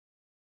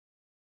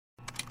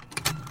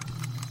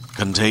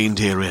Contained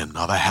herein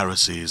are the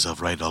heresies of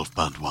Radolf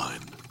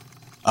Burntwine,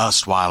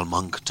 erstwhile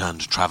monk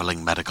turned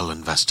traveling medical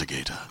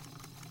investigator.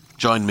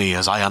 Join me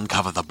as I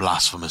uncover the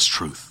blasphemous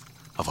truth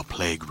of a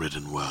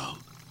plague-ridden world,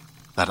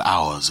 that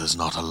ours is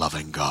not a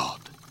loving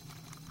God,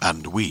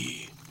 and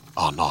we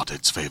are not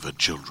its favored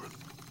children.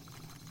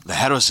 The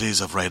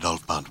heresies of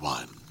Radolf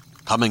Burntwine,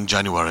 coming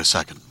January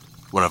 2nd,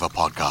 wherever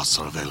podcasts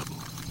are available.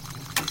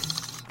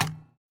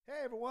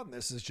 Hey everyone,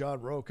 this is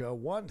John Roca,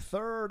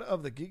 1/3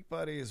 of the Geek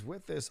Buddies,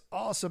 with this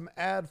awesome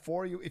ad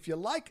for you. If you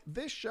like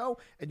this show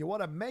and you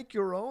want to make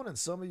your own, and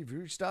some of you have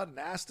reached out and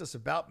asked us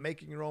about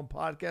making your own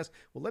podcast,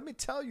 well, let me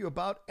tell you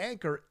about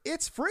Anchor.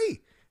 It's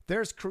free.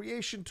 There's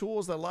creation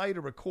tools that allow you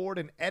to record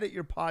and edit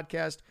your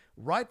podcast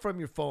right from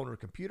your phone or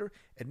computer.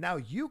 And now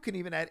you can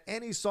even add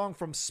any song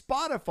from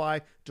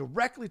Spotify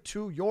directly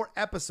to your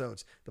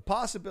episodes. The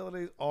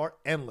possibilities are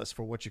endless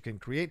for what you can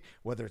create,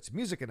 whether it's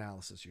music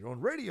analysis, your own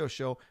radio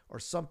show, or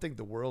something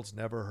the world's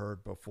never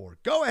heard before.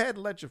 Go ahead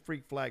and let your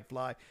freak flag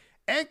fly.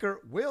 Anchor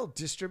will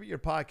distribute your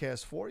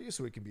podcast for you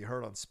so it can be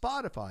heard on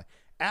Spotify,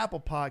 Apple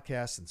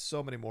Podcasts, and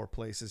so many more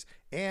places.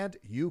 And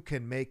you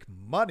can make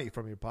money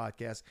from your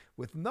podcast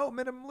with no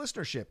minimum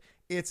listenership.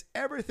 It's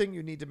everything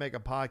you need to make a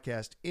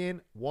podcast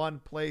in one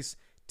place.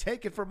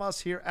 Take it from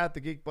us here at the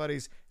Geek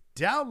Buddies.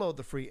 Download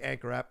the free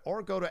Anchor app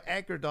or go to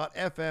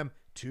anchor.fm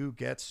to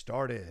get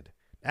started.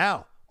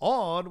 Now,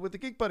 on with the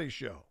Geek Buddies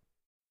show.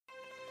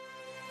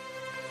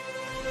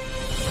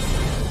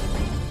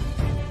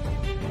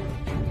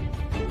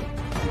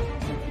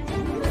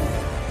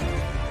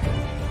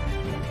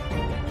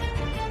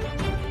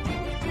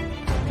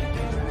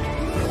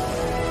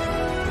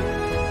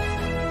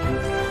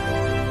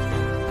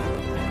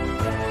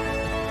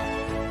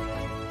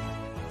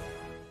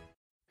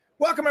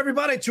 Welcome,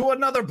 everybody, to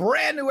another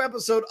brand new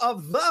episode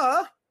of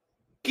the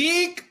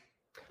Geek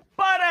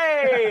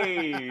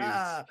Buddies!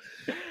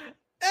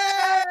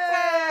 Hey!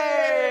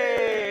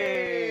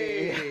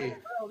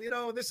 Well, you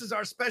know, this is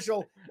our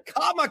special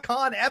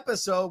Comic-Con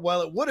episode.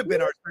 Well, it would have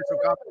been our special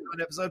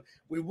Comic-Con episode.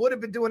 We would have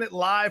been doing it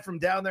live from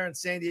down there in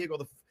San Diego.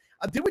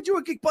 Did we do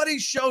a Geek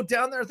Buddies show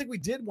down there? I think we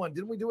did one.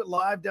 Didn't we do it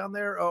live down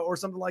there or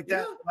something like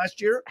that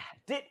last year?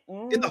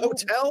 In the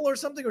hotel or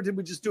something? Or did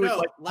we just do it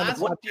like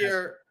last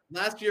year?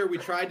 Last year we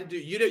tried to do.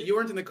 You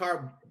weren't in the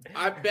car.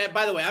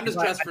 By the way, I'm just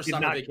dressed for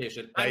summer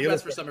vacation. I'm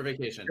dressed for summer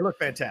vacation. You look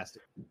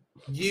fantastic.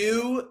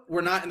 You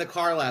were not in the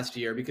car last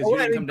year because you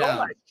didn't come down.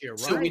 Last year, right?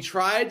 So we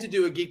tried to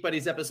do a Geek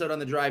Buddies episode on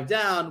the drive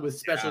down with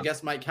special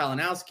guest Mike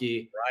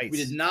Kalinowski. Right. We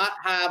did not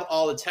have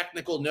all the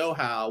technical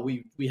know-how.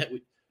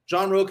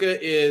 John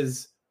Roca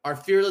is our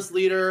fearless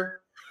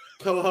leader,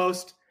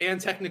 co-host,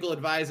 and technical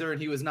advisor,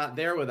 and he was not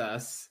there with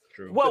us.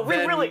 True. Well, we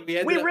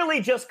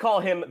really just call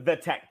him the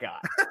tech guy.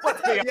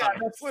 Let's be honest.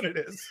 That's what it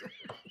is.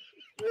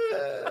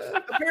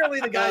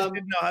 Apparently, the guys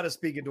didn't know how to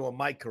speak into a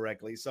mic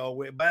correctly.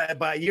 So,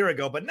 by a year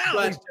ago, but now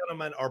these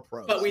gentlemen are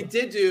pros. But we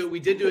did do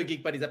a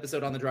Geek Buddies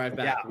episode on the drive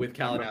back with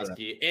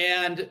Kalinowski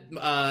and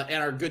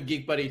our good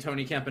geek buddy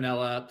Tony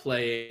Campanella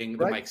playing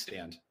the mic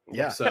stand.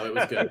 Yeah, so it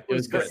was good. It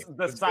was good.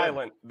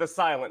 The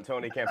silent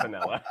Tony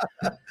Campanella.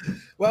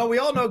 Well, we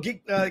all know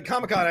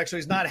Comic-Con actually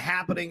is not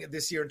happening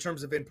this year in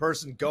terms of in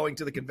person, going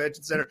to the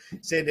convention center,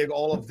 San Diego,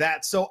 all of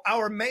that. So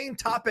our main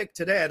topic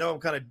today, I know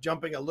I'm kind of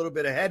jumping a little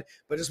bit ahead,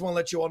 but I just want to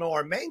let you all know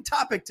our main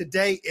topic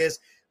today is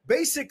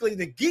basically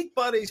the Geek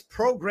Buddies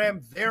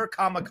program their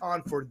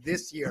Comic-Con for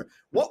this year.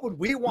 What would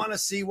we want to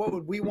see? What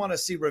would we want to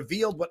see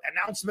revealed? What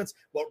announcements?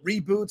 What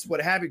reboots?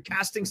 What have you?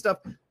 Casting stuff?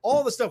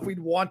 All the stuff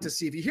we'd want to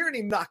see. If you hear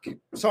any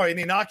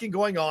knocking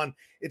going on,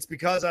 it's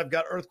because I've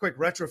got earthquake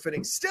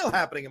retrofitting still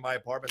happening in my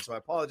apartment. So I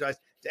apologize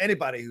to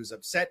anybody who's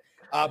upset.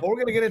 But we're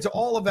going to get into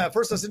all of that.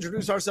 First, let's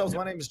introduce ourselves.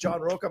 My name is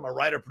John Roca. I'm a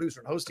writer, producer,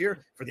 and host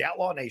here for the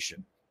Outlaw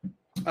Nation.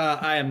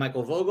 I am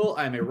Michael Vogel.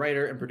 I'm a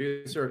writer and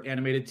producer of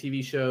animated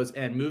TV shows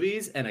and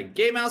movies, and a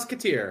gay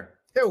mouseketeer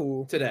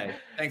today.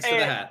 Thanks for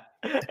the hat.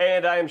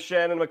 And I am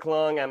Shannon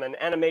McClung. I'm an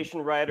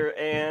animation writer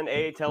and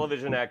a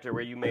television actor,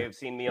 where you may have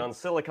seen me on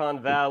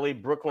Silicon Valley,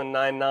 Brooklyn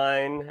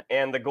Nine-Nine,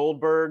 and The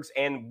Goldbergs.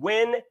 And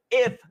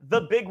if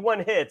the big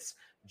one hits,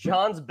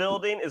 John's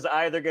building is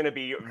either going to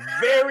be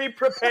very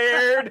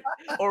prepared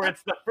or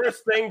it's the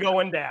first thing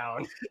going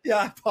down. Yeah,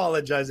 I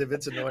apologize if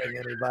it's annoying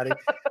anybody.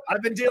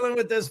 I've been dealing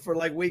with this for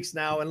like weeks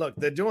now, and look,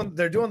 they're doing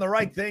the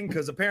right thing,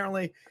 because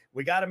apparently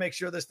we got to make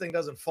sure this thing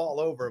doesn't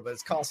fall over, but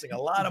it's costing a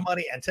lot of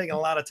money and taking a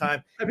lot of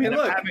time. I mean,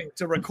 having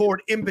to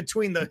record in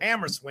between the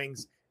hammer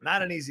swings.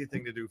 Not an easy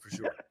thing to do, for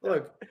sure.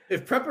 Look,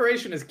 if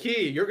preparation is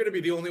key, you're going to be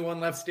the only one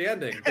left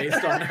standing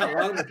based on how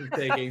long this is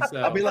taking.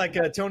 So I'll be like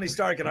Tony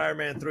Stark in Iron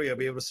Man 3. I'll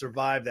be able to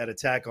survive that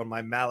attack on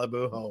my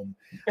Malibu home.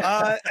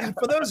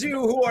 For those of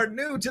you who are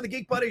new to the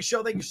Geek Buddies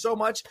show, thank you so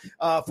much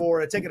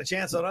for taking a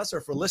chance on us,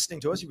 or for listening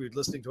to us. If you're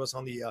listening to us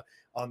on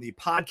the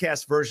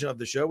podcast version of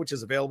the show, which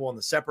is available on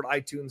the separate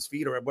iTunes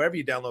feed or wherever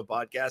you download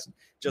podcasts,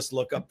 just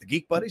look up the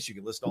Geek Buddies. You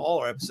can listen to all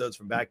our episodes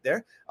from back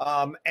there.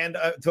 And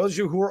those of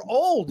you who are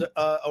old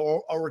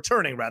or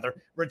or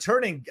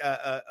returning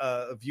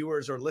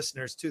viewers or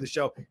listeners to the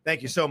show,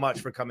 thank you so much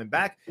for coming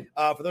back.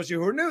 For those of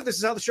you who are new, this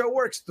is how the show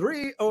works.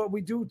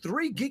 We do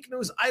 3 geek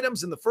news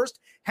items in the first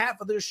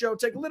half of the show,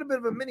 take a little bit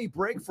of a mini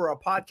break for our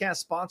podcast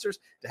sponsors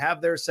to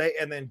have their say,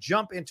 and then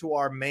jump into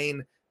our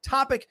main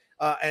topic.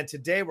 And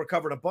today we're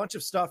covering a bunch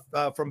of stuff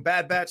from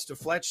Bad Batch to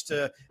Fletch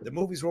to the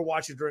movies we're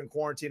watching during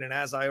quarantine. And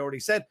as I already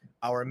said,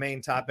 our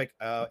main topic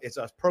is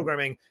us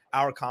programming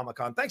our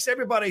Comic-Con. Thanks to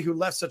everybody who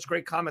left such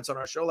great comments on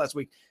our show last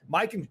week.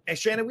 Mike and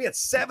Shannon, we had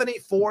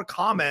 74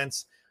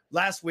 comments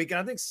last week, and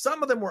I think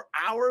some of them were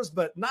ours,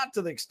 but not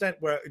to the extent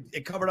where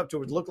it covered up to it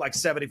would look like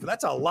 70. But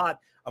that's a lot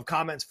of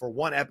comments for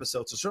one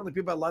episode. So certainly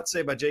people had a lot to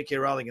say about J.K.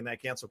 Rowling in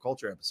that cancel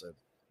culture episode.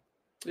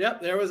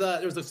 Yep, there's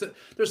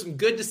some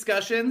good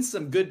discussions,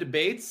 some good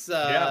debates,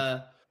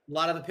 a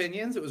lot of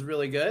opinions. It was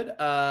really good.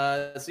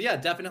 So yeah,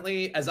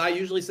 definitely, as I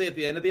usually say at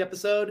the end of the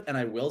episode, and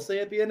I will say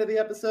at the end of the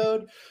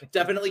episode,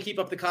 definitely keep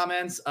up the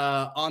comments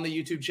on the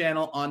YouTube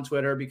channel, on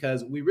Twitter,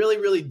 because we really,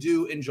 really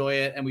do enjoy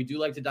it, and we do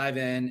like to dive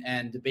in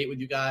and debate with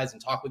you guys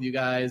and talk with you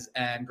guys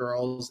and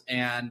girls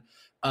and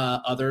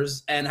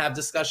others, and have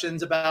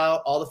discussions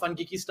about all the fun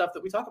geeky stuff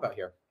that we talk about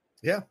here.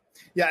 Yeah.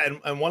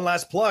 And one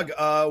last plug.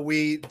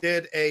 We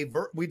did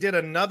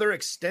another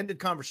extended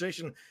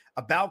conversation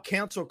about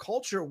cancel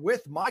culture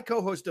with my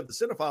co-host of the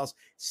Cinephiles,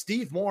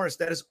 Steve Morris.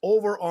 That is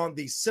over on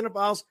the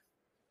Cinephiles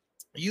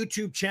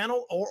YouTube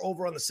channel or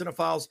over on the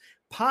Cinephiles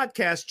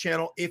podcast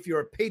channel. If you're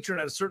a patron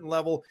at a certain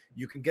level,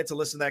 you can get to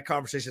listen to that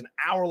conversation,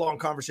 hour-long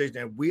conversation.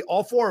 And we,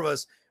 all 4 of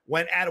us,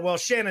 went at it. Well,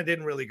 Shannon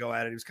didn't really go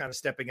at it. He was kind of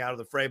stepping out of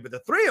the fray, but the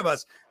 3 of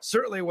us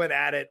certainly went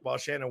at it while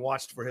Shannon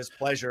watched for his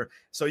pleasure.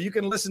 So you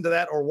can listen to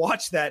that or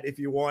watch that if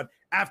you want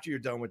after you're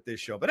done with this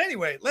show. But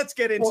anyway, let's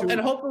get into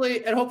and hopefully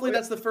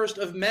that's the first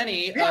of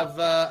many of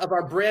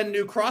our brand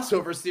new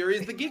crossover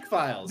series, the Geek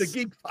Files. The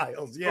Geek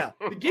Files, yeah.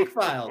 The Geek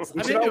Files.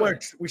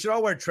 We should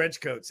all wear trench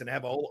coats and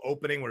have a whole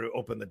opening where we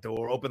open the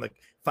door, open the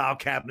file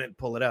cabinet, and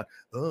pull it out.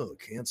 Oh,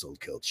 canceled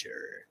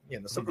culture.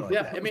 Something like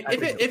that. I mean,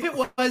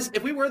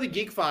 if we were the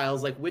Geek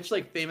Files, like which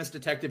famous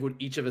detective would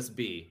each of us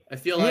be? I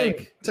feel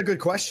like it's a good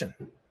question.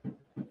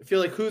 I feel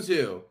like who's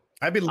who?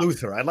 I'd be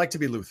Luther. I'd like to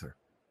be Luther.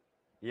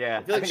 Yeah,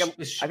 I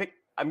think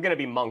I'm gonna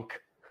be Monk.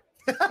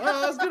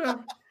 I was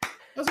gonna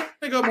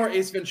go more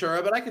Ace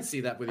Ventura, but I could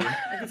see that with you.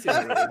 I can see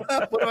that with you.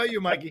 What about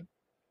you, Mikey?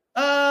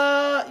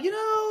 I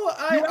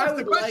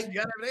would like. You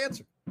gotta have an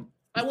answer.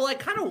 I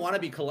kind of want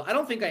to be I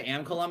don't think I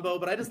am Columbo,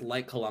 but I just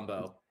like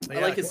Columbo. I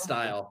like his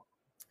style,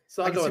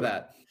 so I'll go with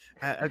that.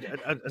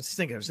 I was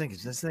thinking.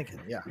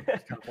 Yeah.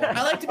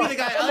 I like to be the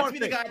guy. I like to be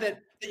the guy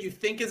that you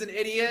think is an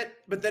idiot,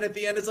 but then at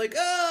the end it's like,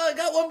 oh, I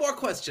got one more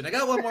question. And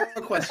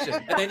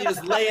then you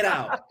just lay it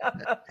out.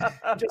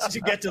 Just to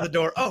get to the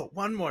door. Oh,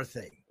 one more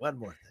thing.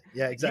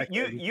 Yeah,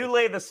 exactly. You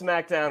lay the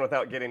smack down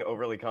without getting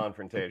overly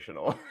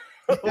confrontational.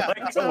 Yeah,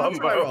 that's how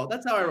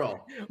I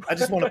roll. I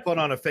just want to put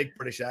on a fake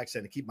British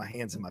accent and keep my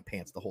hands in my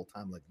pants the whole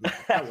time.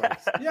 That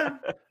works. Yeah.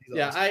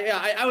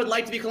 I would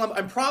like to be Columbo.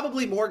 I'm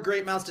probably more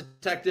Great Mouse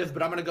Detective,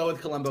 but I'm going to go with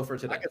Columbo for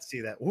today. I could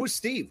see that. Who's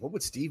Steve? What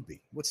would Steve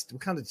be? What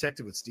kind of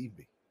detective would Steve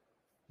be?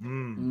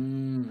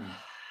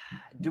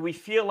 Do we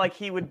feel like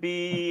he would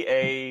be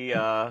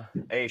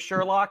a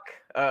Sherlock?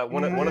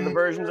 One of the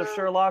versions of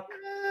Sherlock?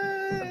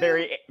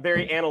 Very,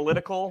 very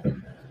analytical.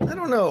 I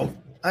don't know.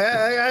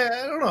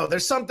 I don't know.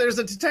 There's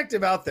a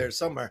detective out there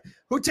somewhere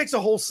who takes a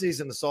whole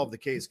season to solve the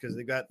case because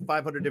they've got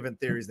 500 different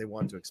theories they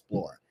want to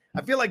explore.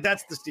 I feel like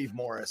that's the Steve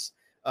Morris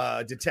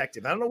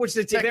detective. I don't know which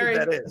detective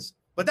that is,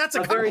 but that's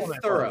a very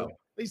thorough.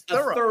 He's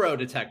thorough. A thorough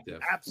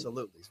detective.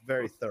 Absolutely. He's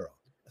very thorough.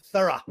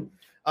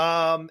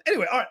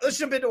 Anyway, all right, let's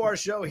jump into our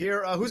show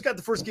here. Who's got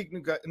the first geek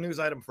news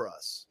item for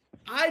us?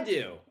 I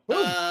do.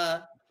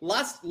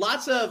 Lots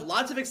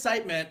of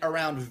excitement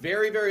around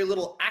very, very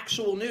little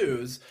actual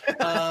news.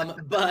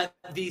 But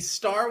the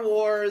Star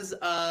Wars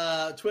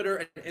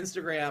Twitter and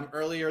Instagram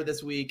earlier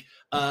this week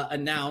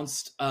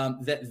announced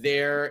that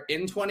there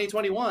in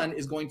 2021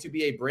 is going to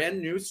be a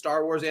brand new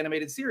Star Wars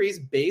animated series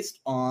based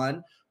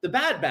on the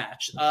Bad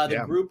Batch,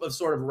 the group of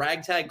sort of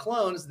ragtag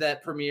clones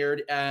that premiered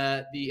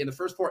in the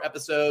first 4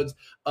 episodes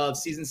of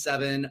season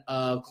 7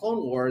 of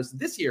Clone Wars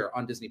this year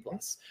on Disney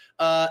Plus.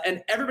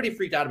 And everybody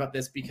freaked out about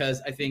this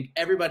because I think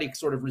everybody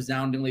sort of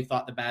resoundingly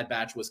thought the Bad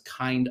Batch was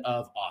kind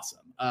of awesome.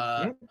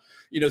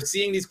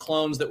 Seeing these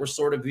clones that were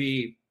sort of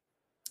the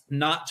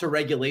not to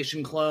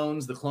regulation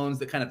clones, the clones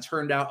that kind of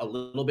turned out a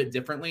little bit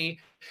differently,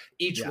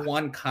 each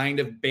one kind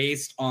of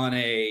based on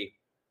a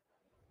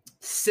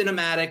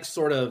cinematic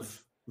sort of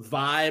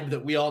vibe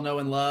that we all know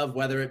and love,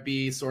 whether it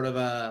be sort of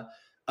a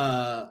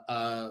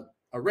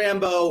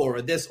Rambo or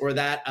a this or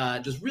that,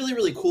 just really,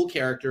 really cool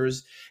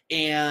characters.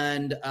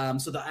 And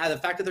so the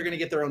fact that they're going to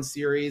get their own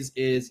series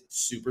is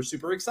super,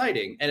 super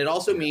exciting. And it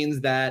also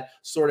means that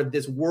sort of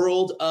this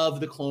world of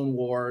the Clone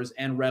Wars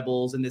and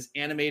Rebels and this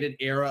animated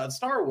era of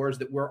Star Wars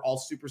that we're all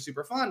super,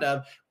 super fond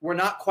of, we're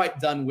not quite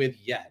done with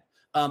yet.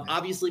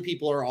 Obviously,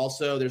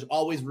 there's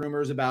always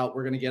rumors about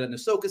we're going to get an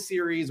Ahsoka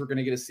series. We're going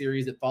to get a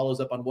series that follows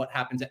up on what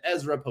happened to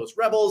Ezra post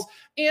Rebels.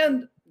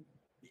 And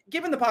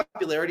given the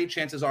popularity,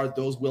 chances are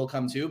those will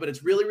come too. But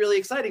it's really, really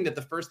exciting that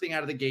the first thing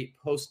out of the gate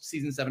post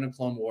season 7 of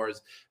Clone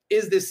Wars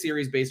is this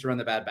series based around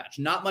the Bad Batch.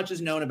 Not much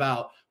is known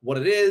about what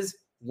it is,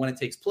 when it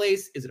takes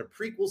place. Is it a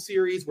prequel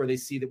series where we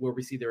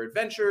see their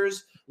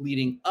adventures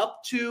leading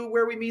up to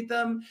where we meet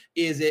them?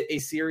 Is it a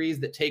series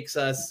that takes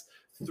us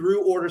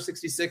through Order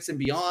 66 and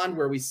beyond,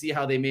 where we see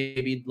how they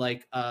maybe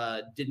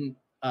didn't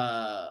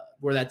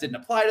where that didn't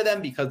apply to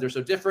them because they're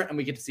so different, and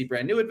we get to see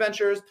brand new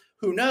adventures?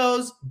 Who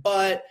knows?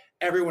 But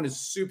everyone is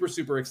super,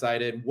 super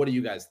excited. What do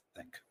you guys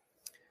think?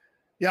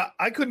 Yeah,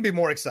 I couldn't be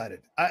more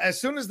excited. As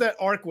soon as that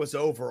arc was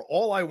over,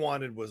 all I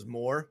wanted was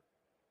more.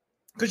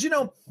 Because,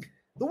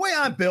 the way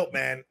I'm built,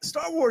 man,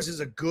 Star Wars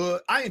is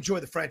I enjoy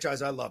the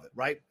franchise. I love it,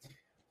 right?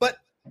 But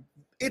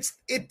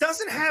it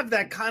doesn't have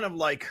that kind of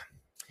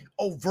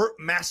overt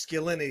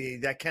masculinity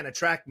that can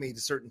attract me to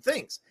certain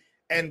things.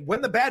 And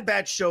when the Bad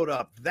Batch showed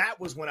up, that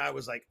was when I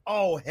was like,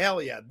 oh, hell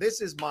yeah,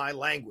 this is my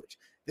language.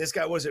 This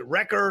guy, was it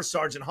Wrecker,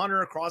 Sergeant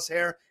Hunter,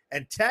 Crosshair,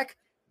 and Tech?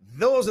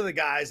 Those are the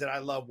guys that I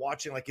love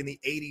watching, in the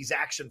 80s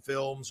action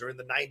films or in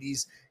the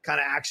 90s kind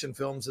of action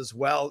films as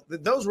well.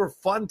 Those were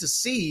fun to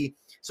see.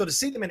 So to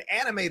see them in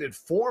animated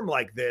form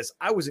like this,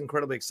 I was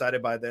incredibly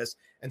excited by this.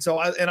 And so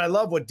I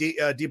love what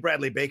D.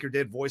 Bradley Baker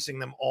did, voicing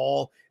them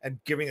all and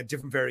giving a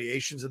different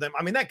variations of them.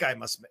 I mean, that guy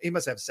must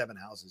have 7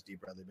 houses, D.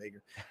 Bradley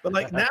Baker.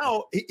 But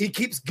now he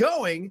keeps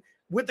going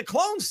with the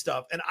clone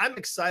stuff, and I'm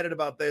excited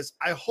about this.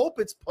 I hope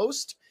it's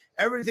post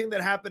everything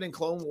that happened in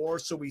Clone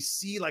Wars, so we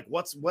see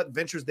what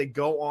ventures they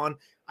go on.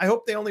 I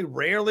hope they only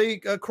rarely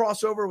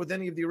cross over with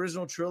any of the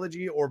original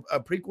trilogy or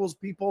prequels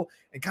people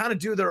and kind of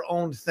do their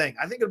own thing.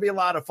 I think it'll be a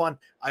lot of fun.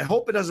 I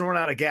hope it doesn't run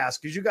out of gas,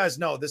 because you guys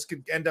know this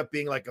could end up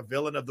being like a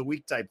villain of the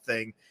week type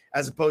thing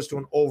as opposed to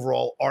an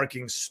overall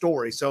arcing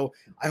story. So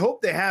I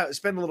hope they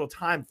spend a little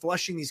time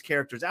fleshing these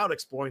characters out,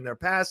 exploring their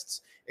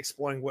pasts,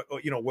 exploring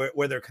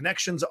where their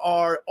connections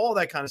are, all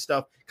that kind of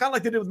stuff, kind of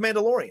like they did with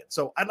Mandalorian.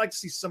 So I'd like to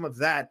see some of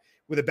that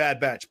with a Bad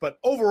Batch. But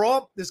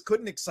overall, this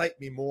couldn't excite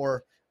me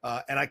more.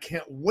 And I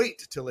can't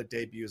wait till it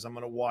debuts. I'm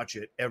going to watch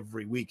it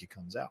every week it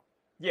comes out.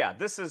 Yeah,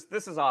 this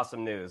is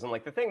awesome news. And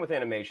the thing with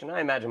animation,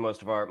 I imagine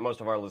most of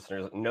our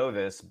listeners know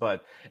this,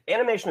 but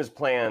animation is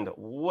planned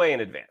way in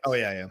advance. Oh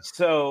yeah.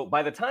 So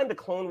by the time the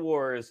Clone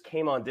Wars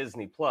came on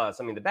Disney Plus,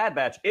 I mean, the Bad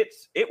Batch,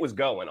 it was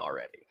going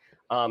already.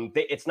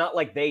 It's not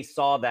like they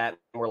saw that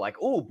and were like,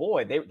 oh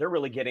boy, they're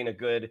really getting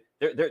they're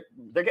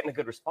getting a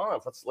good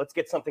response. Let's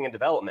get something in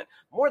development.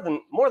 More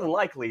than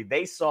likely,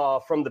 they saw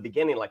from the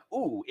beginning,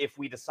 ooh, if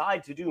we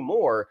decide to do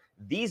more,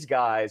 these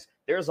guys,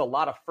 there's a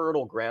lot of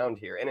fertile ground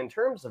here. And in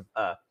terms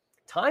of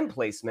time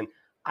placement,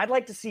 I'd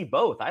like to see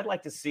both. I'd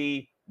like to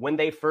see when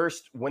they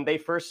first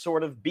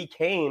sort of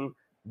became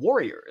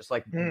warriors,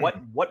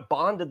 what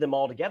bonded them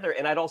all together.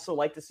 And I'd also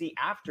like to see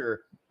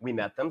after we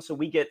met them, so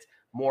we get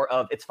more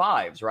of, it's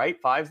Fives, right?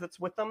 Fives that's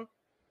with them?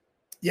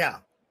 Yeah.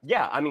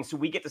 I mean, so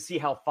we get to see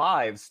how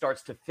Fives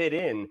starts to fit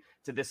in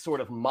to this sort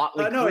of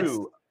motley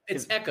crew.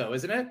 It's Echo,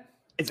 isn't it?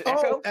 Is it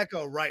Echo?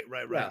 Echo, right.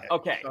 Yeah.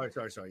 Okay.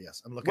 Sorry.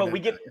 Yes, I'm looking. Well,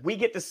 we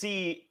get to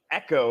see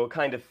Echo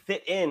kind of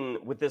fit in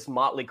with this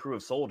motley crew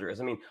of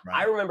soldiers. I mean, right.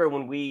 I remember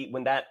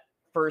when that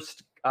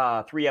first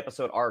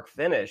 3-episode arc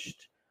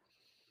finished,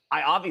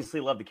 I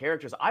obviously loved the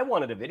characters. I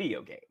wanted a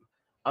video game.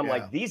 I'm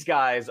like, these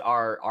guys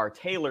are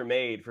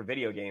tailor-made for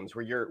video games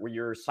where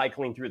you're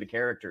cycling through the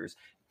characters,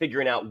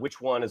 figuring out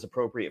which one is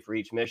appropriate for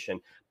each mission.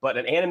 But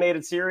an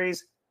animated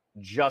series,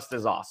 just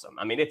as awesome.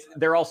 I mean,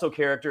 they're also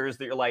characters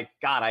that you're like,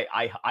 God,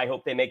 I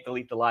hope they make the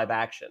leap to live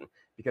action,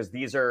 because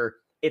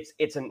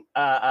it's an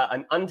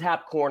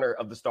untapped corner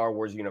of the Star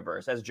Wars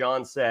universe. As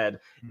John said,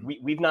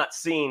 we've not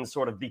seen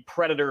sort of the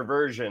Predator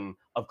version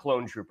of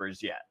clone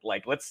troopers yet.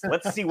 Let's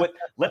see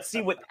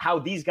how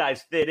these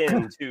guys fit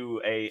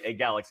into a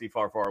galaxy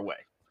far, far away.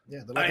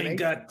 Yeah, I ain't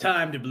got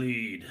time to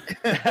bleed.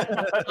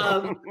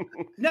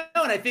 No,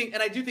 and I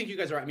do think you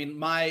guys are right. I mean,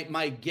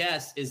 my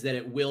guess is that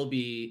it will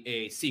be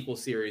a sequel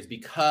series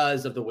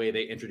because of the way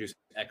they introduced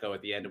Echo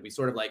at the end. And we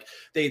sort of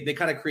they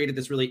kind of created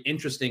this really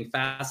interesting,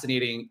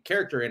 fascinating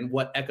character in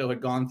what Echo had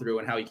gone through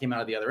and how he came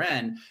out of the other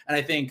end. And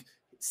I think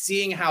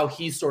seeing how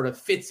he sort of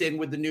fits in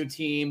with the new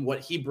team, what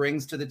he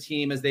brings to the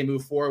team as they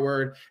move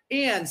forward,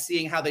 and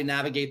seeing how they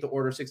navigate the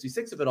Order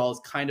 66 of it all is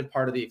kind of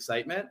part of the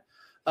excitement.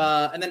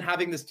 And then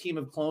having this team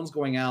of clones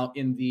going out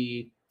in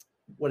the,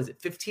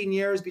 15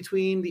 years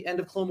between the end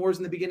of Clone Wars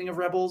and the beginning of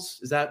Rebels?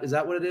 Is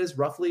that what it is?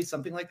 Roughly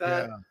something like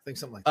that? Yeah, I think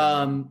something like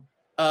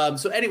that.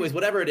 So anyways,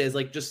 whatever it is,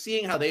 just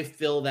seeing how they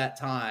fill that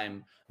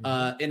time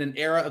in an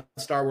era of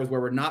Star Wars where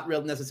we're not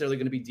really necessarily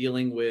going to be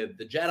dealing with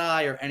the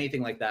Jedi or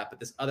anything like that, but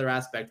this other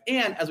aspect.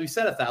 And as we've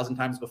said 1,000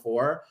 times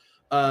before,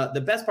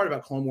 the best part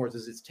about Clone Wars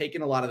is it's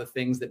taken a lot of the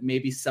things that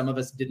maybe some of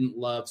us didn't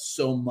love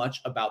so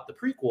much about the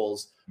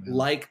prequels,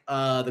 like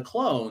the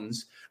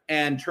clones,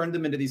 and turned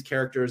them into these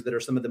characters that are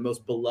some of the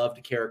most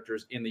beloved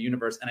characters in the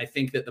universe. And I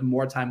think that the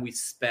more time we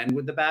spend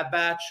with the Bad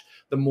Batch,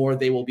 the more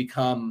they will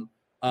become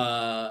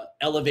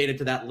elevated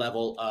to that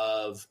level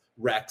of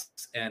Rex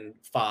and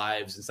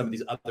Fives and some of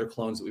these other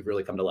clones that we've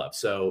really come to love.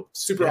 So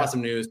super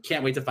awesome news.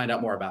 Can't wait to find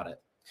out more about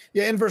it.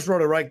 Yeah, Inverse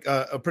wrote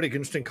a pretty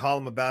interesting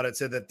column about it.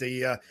 Said that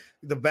the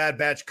Bad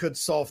Batch could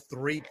solve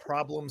 3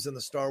 problems in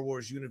the Star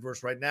Wars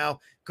universe right now.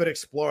 Could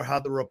explore how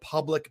the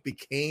Republic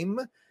became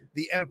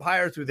the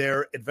Empire through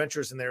their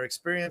adventures and their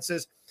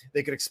experiences.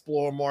 They could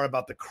explore more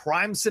about the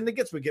crime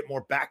syndicates. We get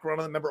more background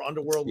on them. Remember,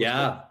 Underworld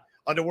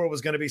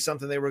was going to be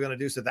something they were going to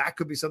do, so that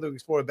could be something to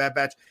explore with Bad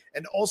Batch,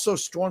 and also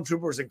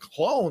stormtroopers and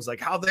clones, like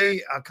how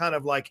they kind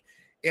of like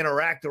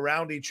interact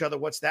around each other.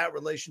 What's that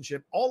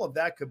relationship? All of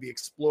that could be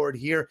explored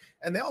here.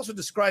 And they also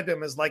described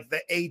them as like the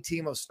A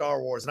team of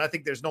Star Wars. And I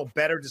think there's no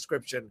better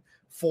description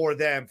for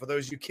them. For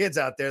those of you kids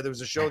out there, there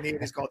was a show in the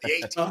 80s called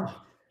The A Team.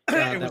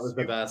 That was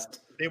the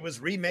best. It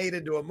was remade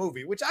into a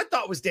movie, which I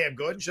thought was damn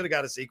good and should have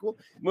got a sequel.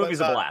 Movie's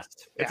a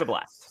blast. It's a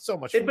blast. So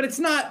much fun. But it's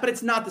not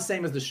the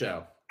same as the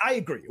show. I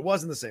agree. It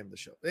wasn't the same as the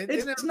show.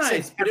 It's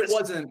nice, but it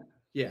wasn't.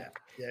 Yeah.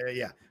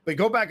 But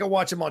go back and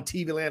watch them on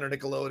TV Land or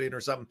Nickelodeon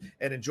or something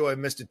and enjoy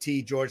Mr.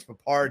 T, George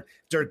Papard,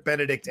 Dirk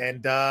Benedict,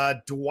 and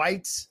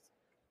Dwight.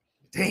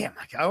 Damn,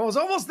 I was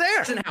almost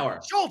there.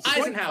 Eisenhower. Dwight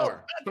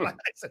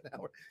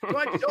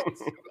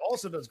Schultz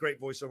also does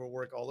great voiceover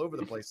work all over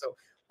the place. So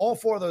all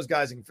 4 of those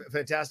guys are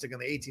fantastic on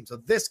the A Team. So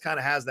this kind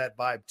of has that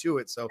vibe to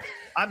it. So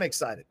I'm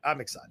excited.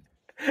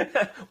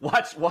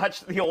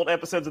 Watch the old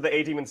episodes of the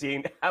A Team and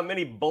seeing how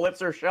many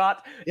bullets are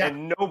shot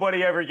and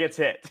nobody ever gets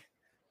hit.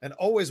 And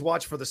always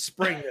watch for the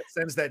spring that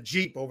sends that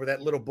Jeep over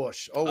that little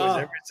bush. Always,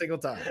 every single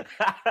time.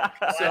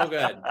 So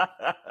good.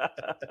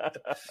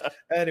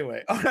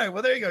 Anyway, all right.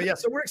 Well, there you go. Yeah,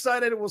 so we're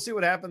excited, and we'll see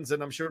what happens.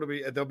 And I'm sure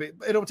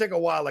it'll take a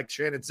while. Like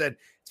Shannon said,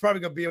 it's probably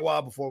going to be a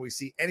while before we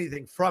see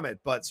anything from it.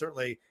 But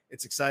certainly,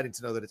 it's exciting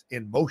to know that it's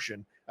in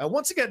motion.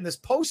 Once again, this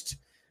post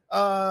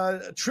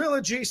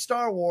trilogy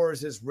Star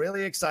Wars is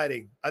really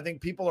exciting. I think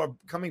people are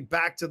coming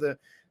back to the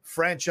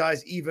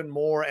franchise even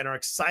more and are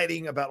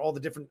excited about all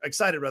the different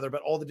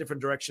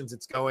directions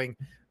it's going.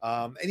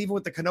 And even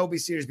with the Kenobi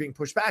series being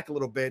pushed back a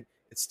little bit,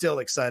 it's still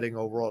exciting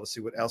overall to see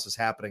what else is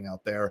happening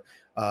out there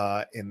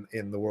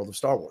in the world of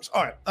Star Wars.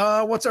 All right.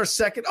 What's our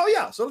second? Oh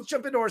yeah. So let's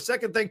jump into our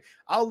second thing.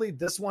 I'll lead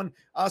this one.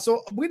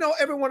 So we know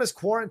everyone is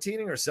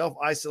quarantining or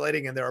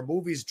self-isolating, and there are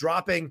movies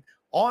dropping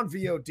on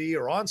VOD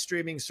or on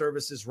streaming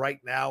services right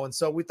now. And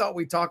so we thought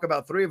we'd talk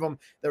about 3 of them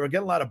that were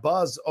getting a lot of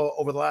buzz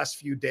over the last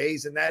few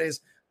days. And that is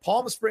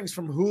Palm Springs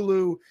from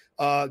Hulu,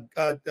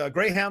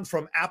 Greyhound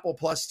from Apple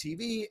Plus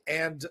TV,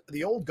 and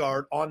The Old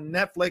Guard on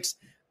Netflix.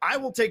 I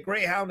will take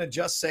Greyhound and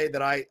just say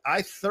that I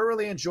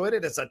thoroughly enjoyed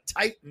it. It's a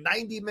tight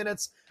 90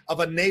 minutes of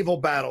a naval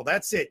battle.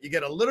 That's it. You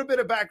get a little bit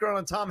of background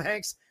on Tom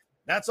Hanks.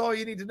 That's all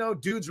you need to know.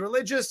 Dude's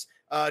religious.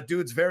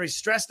 Dude's very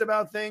stressed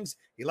about things.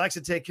 He likes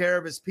to take care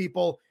of his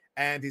people,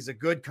 and he's a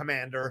good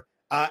commander.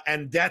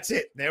 And that's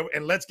it.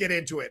 And let's get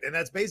into it. And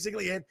that's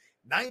basically it.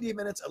 90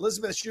 minutes.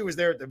 Elizabeth Shue is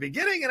there at the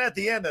beginning and at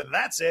the end, and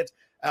that's it.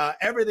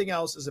 Everything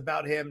else is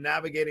about him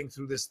navigating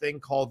through this thing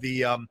called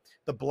the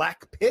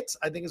Black Pit,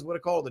 I think is what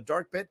it's called, the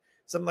Dark Pit,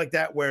 something like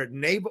that, where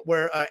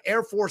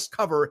Air Force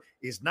cover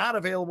is not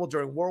available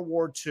during World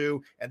War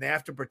II, and they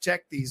have to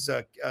protect these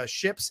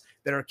ships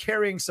that are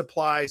carrying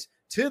supplies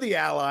to the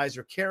Allies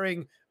or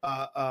carrying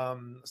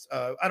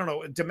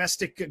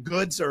domestic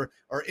goods or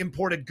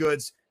imported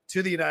goods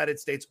to the United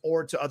States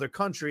or to other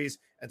countries.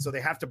 And so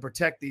they have to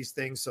protect these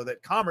things so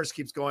that commerce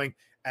keeps going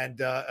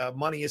and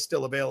money is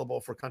still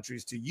available for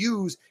countries to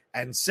use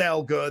and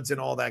sell goods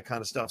and all that kind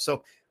of stuff.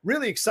 So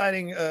really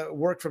exciting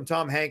work from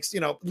Tom Hanks.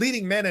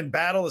 Leading men in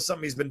battle is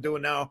something he's been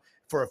doing now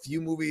for a few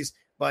movies.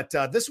 But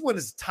this one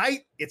is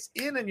tight. It's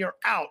in and you're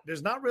out.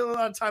 There's not really a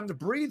lot of time to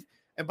breathe.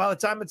 And by the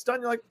time it's done,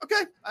 you're like,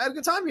 okay, I had a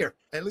good time here,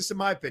 at least in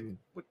my opinion.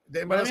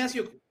 Let me ask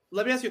you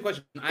a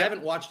question. I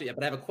haven't watched it yet,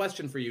 but I have a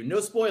question for you. No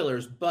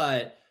spoilers,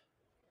 but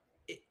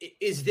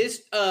is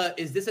this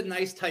a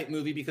nice tight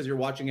movie because you're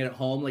watching it at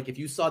home? Like if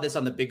you saw this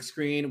on the big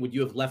screen, would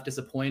you have left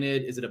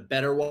disappointed? Is it a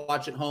better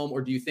watch at home,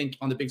 or do you think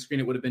on the big screen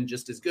it would have been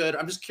just as good?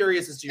 I'm just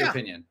curious as to your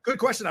opinion. Good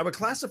question. I would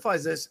classify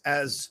this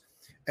as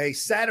a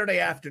Saturday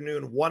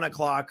afternoon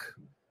 1:00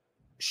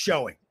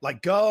 showing.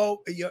 Like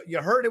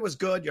you heard it was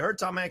good. You heard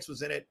Tom Hanks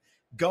was in it.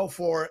 Go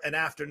for an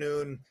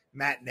afternoon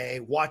matinee,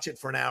 watch it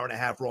for an hour and a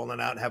half,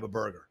 rolling out and have a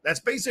burger. That's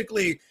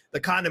basically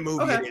the kind of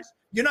movie it is.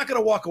 You're not going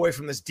to walk away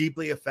from this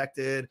deeply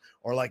affected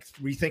or like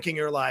rethinking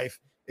your life.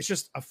 It's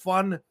just a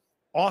fun,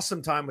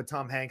 awesome time with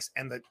Tom Hanks.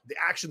 And the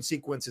action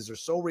sequences are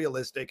so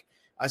realistic.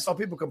 I saw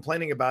people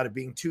complaining about it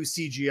being too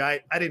CGI.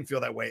 I didn't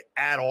feel that way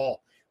at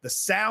all. The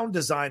sound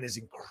design is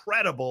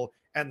incredible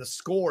and the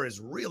score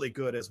is really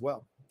good as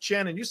well.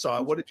 Shannon, you saw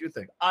it. What did you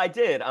think? I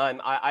did.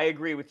 I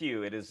agree with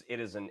you. It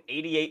is an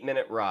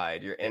 88-minute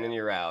ride. You're in and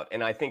you're out.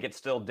 And I think it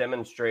still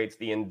demonstrates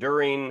the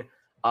enduring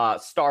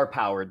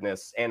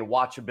star-poweredness and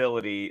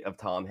watchability of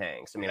Tom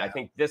Hanks. I mean, I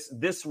think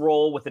this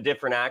role with a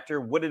different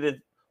actor, would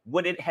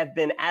it have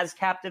been as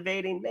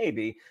captivating?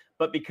 Maybe.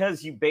 But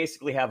because you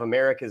basically have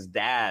America's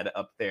dad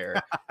up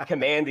there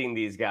commanding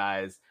these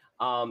guys,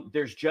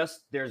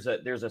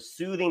 there's a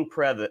soothing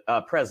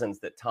presence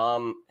that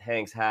Tom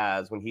Hanks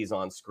has when he's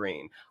on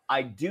screen.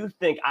 I do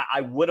think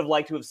I would have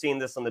liked to have seen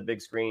this on the big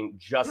screen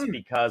just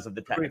because of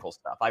the technical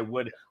stuff. I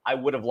would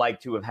have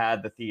liked to have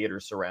had the theater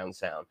surround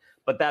sound.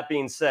 But that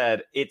being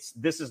said,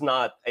 this is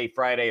not a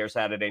Friday or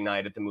Saturday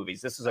night at the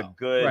movies. This is a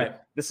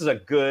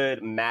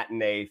good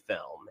matinee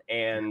film.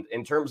 And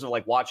in terms of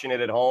like watching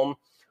it at home,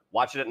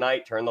 watch it at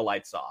night, turn the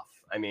lights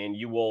off. I mean,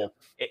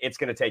 it's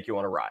going to take you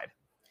on a ride.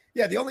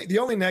 Yeah, the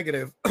only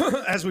negative,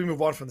 as we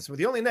move on from this,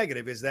 the only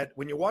negative is that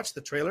when you watch the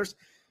trailers,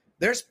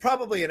 there's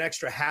probably an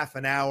extra half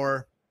an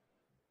hour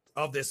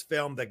of this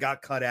film that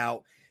got cut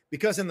out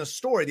because in the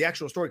story, the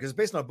actual story, because it's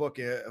based on a book,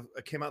 it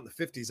came out in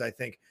the 50s, I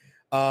think.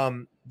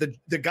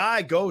 The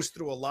guy goes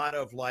through a lot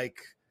of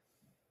like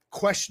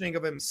questioning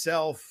of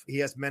himself. He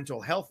has mental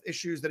health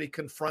issues that he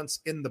confronts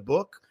in the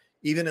book.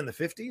 Even in the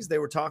 50s, they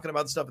were talking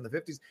about stuff in the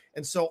 50s.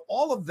 And so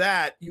all of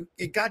that,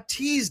 it got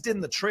teased in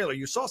the trailer.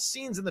 You saw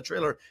scenes in the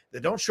trailer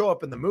that don't show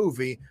up in the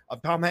movie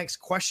of Tom Hanks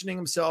questioning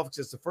himself because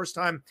it's the first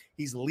time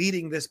he's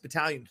leading this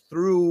battalion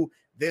through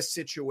this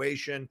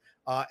situation.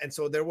 And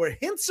so there were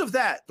hints of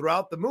that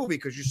throughout the movie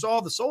because you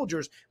saw the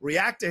soldiers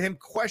react to him,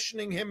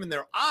 questioning him in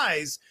their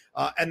eyes,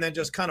 and then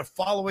just kind of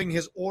following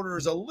his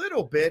orders a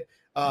little bit.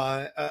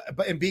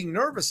 And being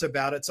nervous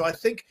about it. So I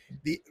think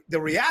the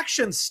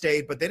reaction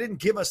stayed, but they didn't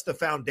give us the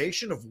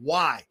foundation of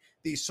why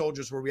these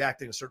soldiers were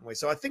reacting a certain way.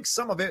 So I think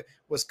some of it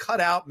was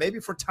cut out, maybe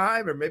for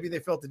time, or maybe they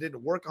felt it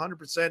didn't work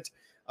 100%.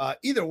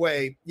 Either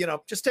way,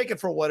 just take it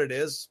for what it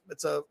is.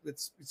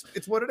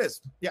 It's what it is.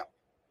 Yeah.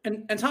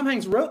 And Tom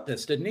Hanks wrote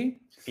this, didn't he?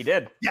 He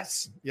did.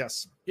 Yes. Yeah.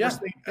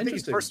 I think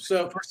he's first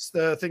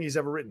thing he's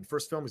ever written.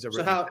 First film he's ever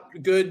written. So how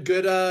good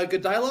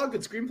dialogue,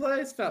 good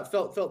screenplay.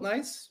 Felt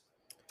nice.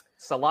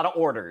 It's a lot of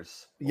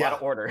orders. A lot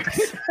of orders.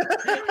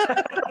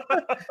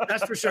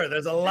 That's for sure.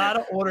 There's a lot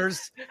of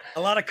orders,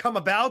 a lot of come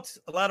about,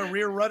 a lot of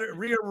rear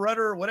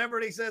rudder, whatever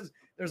he says.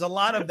 There's a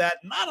lot of that.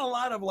 Not a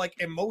lot of like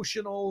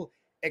emotional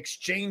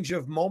exchange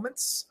of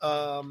moments.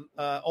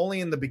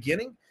 Only in the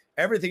beginning.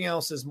 Everything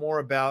else is more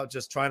about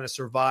just trying to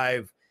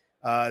survive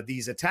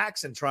these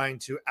attacks and trying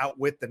to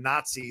outwit the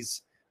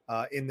Nazis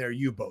in their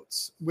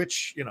U-boats.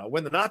 Which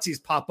when the Nazis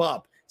pop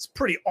up, it's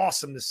pretty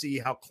awesome to see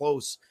how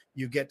close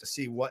you get to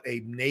see what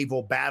a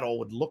naval battle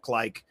would look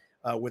like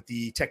with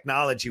the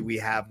technology we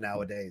have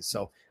nowadays.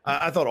 So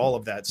I thought all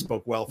of that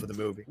spoke well for the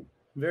movie.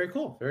 Very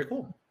cool. Very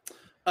cool.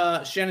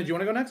 Shannon, do you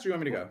want to go next or do you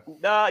want me to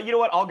go? You know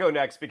what? I'll go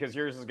next because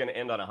yours is going to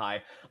end on a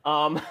high.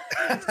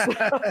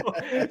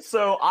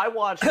 So I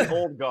watched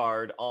Old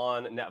Guard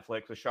on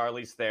Netflix with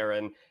Charlize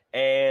Theron.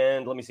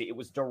 And let me see. It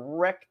was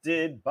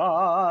directed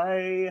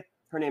by...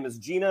 Her name is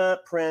Gina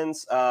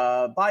Prince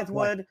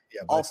Bythewood.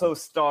 Yeah, also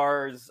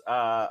stars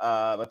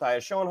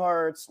Matthias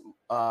Schoenhardt,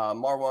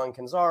 Marwan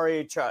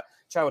Kenzari,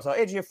 Chiwetel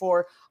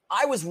Ejiofor.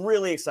 I was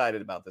really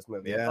excited about this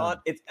movie. I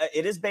thought it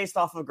is based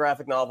off of a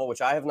graphic novel,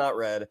 which I have not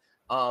read.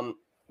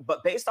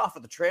 But based off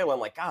of the trailer, I'm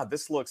like, God,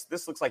 this looks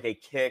like a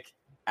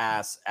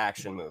kick-ass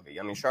action movie.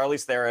 I mean,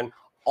 Charlize Theron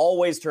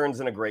always turns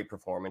in a great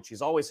performance.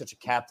 She's always such a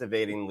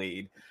captivating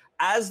lead.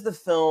 As the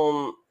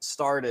film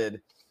started,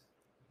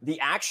 the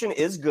action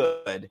is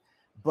good.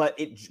 But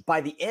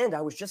by the end, I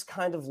was just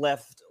kind of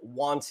left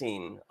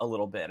wanting a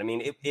little bit. I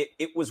mean,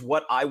 it was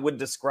what I would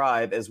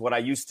describe as what I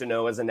used to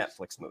know as a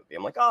Netflix movie.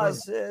 I'm like,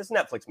 it's a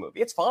Netflix movie.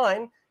 It's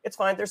fine.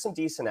 There's some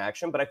decent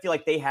action. But I feel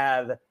like they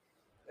have,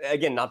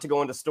 again, not to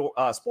go into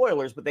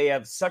spoilers, but they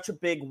have such a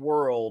big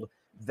world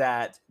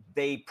that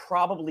they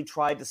probably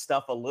tried to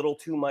stuff a little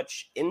too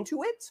much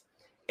into it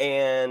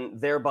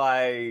and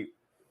thereby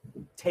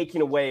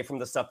taking away from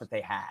the stuff that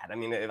they had. I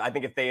mean, I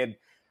think if they had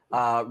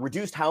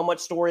reduced how much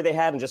story they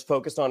had and just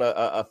focused on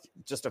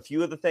just a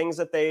few of the things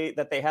that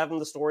they have in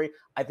the story,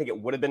 I think it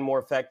would have been more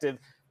effective.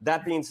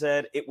 That being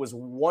said, it was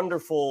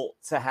wonderful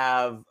to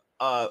have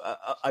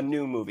a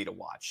new movie to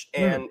watch.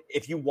 And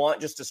if you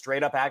want just a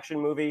straight up action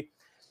movie,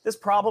 this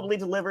probably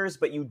delivers,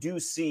 but you do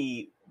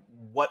see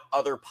what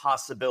other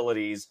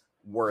possibilities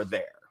were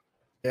there.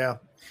 Yeah.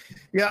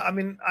 I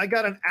mean, I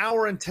got an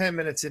hour and 10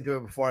 minutes into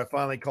it before I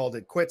finally called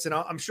it quits, and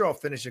I'm sure I'll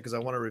finish it because I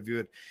want to review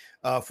it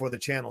for the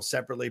channel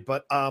separately.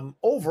 But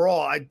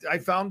overall, I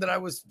found that I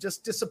was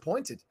just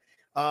disappointed.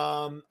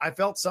 I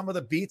felt some of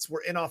the beats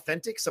were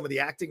inauthentic. Some of the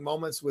acting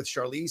moments with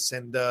Charlize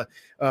and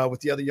with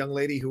the other young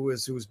lady who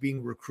was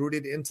being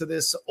recruited into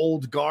this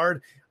Old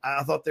Guard,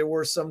 I thought there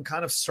were some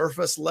kind of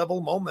surface level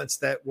moments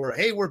that were,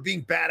 hey, we're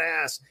being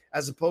badass,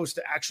 as opposed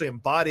to actually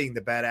embodying the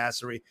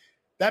badassery.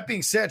 That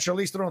being said,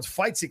 Charlize Theron's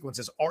fight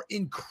sequences are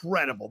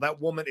incredible. That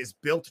woman is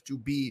built to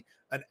be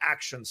an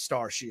action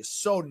star. She is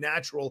so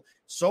natural,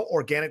 so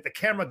organic. The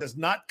camera does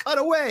not cut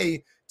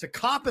away to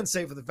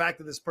compensate for the fact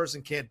that this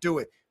person can't do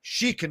it.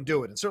 She can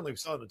do it. And certainly we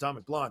saw it in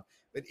Atomic Blonde,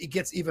 but it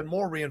gets even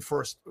more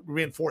reinforced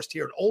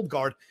here in Old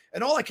Guard.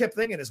 And all I kept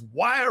thinking is,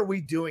 why are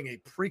we doing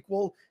a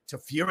prequel to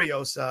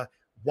Furiosa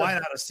why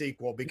not a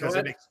sequel? Because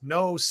it makes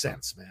no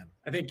sense, man.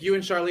 I think you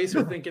and Charlize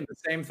are thinking the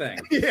same thing.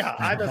 Yeah,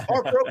 I'm as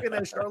heartbroken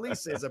as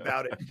Charlize is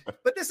about it.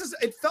 But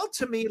it felt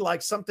to me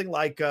like something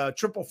like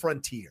Triple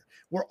Frontier,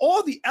 where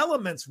all the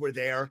elements were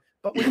there,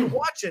 but when you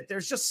watch it,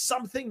 there's just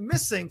something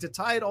missing to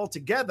tie it all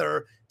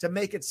together to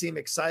make it seem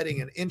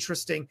exciting and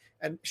interesting.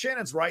 And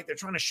Shannon's right. They're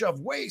trying to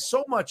shove way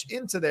so much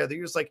into there that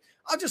you're just like,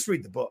 I'll just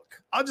read the book.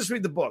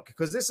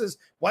 Because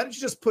why don't you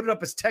just put it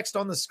up as text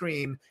on the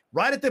screen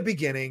right at the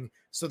beginning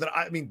so that,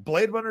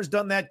 Blade Runner's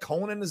done that.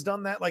 Conan has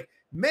done that. Like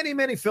many,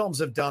 many films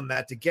have done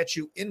that to get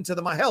you into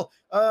the hell.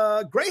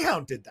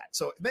 Greyhound did that.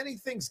 So many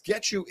things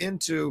get you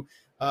into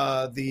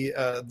the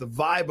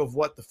vibe of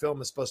what the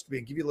film is supposed to be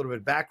and give you a little bit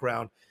of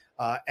background.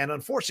 And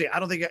unfortunately, I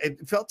don't think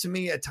it felt to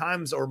me at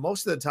times, or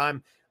most of the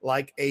time,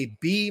 like a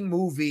B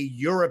movie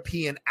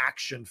European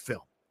action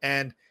film.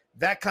 And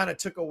that kind of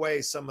took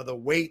away some of the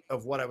weight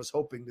of what I was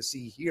hoping to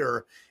see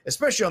here,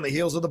 especially on the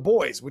heels of The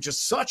Boys, which is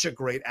such a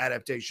great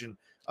adaptation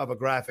of a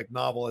graphic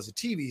novel as a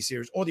TV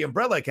series, or The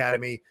Umbrella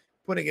Academy,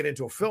 putting it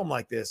into a film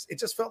like this. It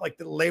just felt like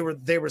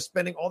they were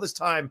spending all this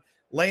time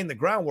laying the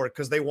groundwork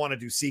because they want to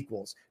do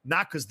sequels,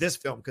 not because this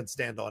film can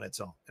stand on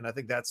its own. And I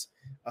think that's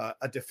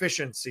a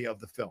deficiency of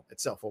the film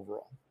itself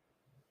overall.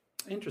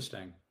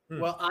 Interesting.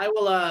 Well,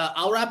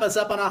 I'll wrap us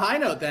up on a high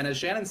note then, as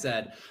Shannon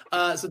said.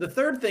 So the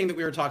third thing that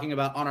we were talking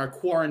about on our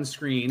quarantine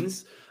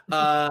screens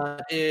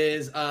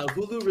is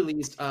Hulu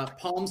released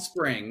Palm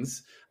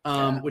Springs,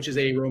 which is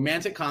a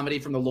romantic comedy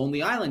from the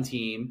Lonely Island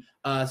team,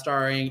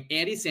 starring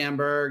Andy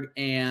Samberg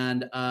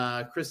and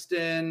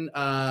Kristen.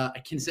 I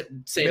can say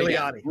it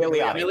again.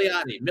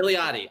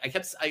 Milioti.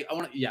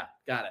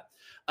 Got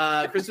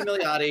it. Kristen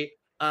Milioti.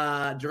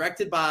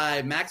 Directed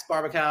by Max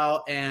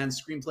Barbacow and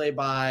screenplay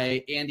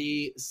by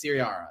Andy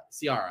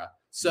Ciara.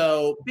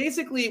 So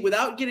basically,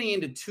 without getting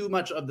into too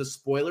much of the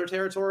spoiler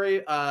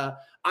territory, I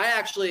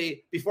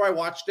actually, before I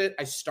watched it,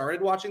 I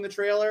started watching the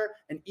trailer,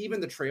 and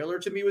even the trailer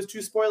to me was too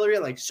spoilery.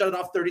 I shut it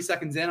off 30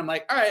 seconds in. I'm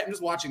like, all right, I'm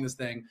just watching this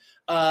thing.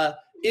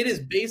 It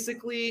is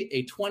basically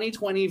a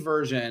 2020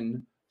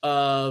 version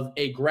of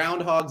a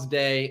Groundhog's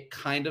Day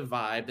kind of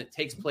vibe that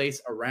takes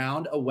place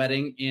around a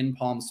wedding in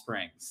Palm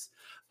Springs.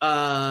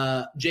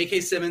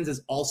 J.K. Simmons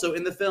is also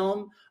in the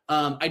film.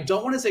 I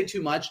don't want to say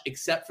too much,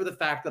 except for the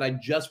fact that I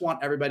just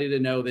want everybody to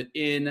know that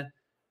in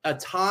a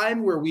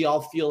time where we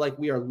all feel like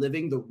we are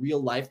living the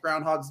real life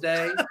Groundhog's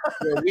Day,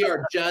 where we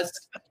are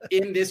just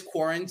in this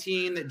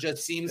quarantine that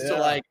just seems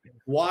to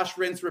wash,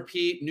 rinse,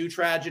 repeat, new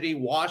tragedy,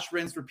 wash,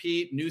 rinse,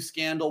 repeat, new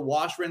scandal,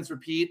 wash, rinse,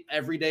 repeat.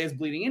 Every day is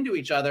bleeding into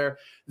each other.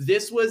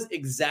 This was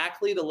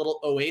exactly the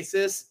little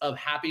oasis of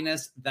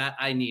happiness that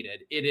I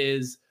needed. It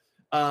is,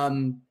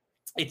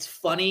 it's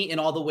funny in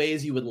all the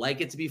ways you would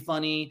like it to be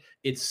funny.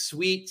 It's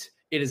sweet.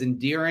 It is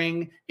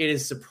endearing. It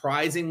is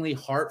surprisingly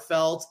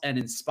heartfelt and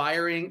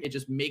inspiring. It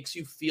just makes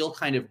you feel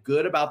kind of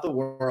good about the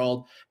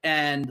world.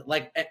 And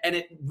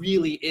it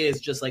really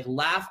is just like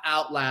laugh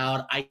out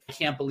loud. I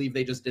can't believe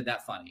they just did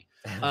that funny.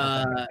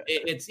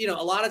 It's, a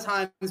lot of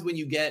times when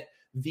you get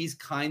these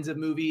kinds of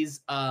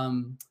movies,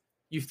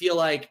 you feel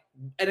like,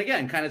 and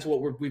again, kind of to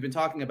what we've been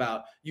talking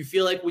about, you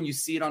feel like when you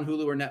see it on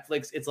Hulu or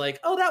Netflix, it's like,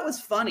 oh, that was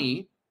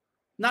funny.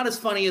 Not as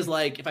funny as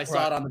if I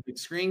saw it on the big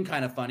screen,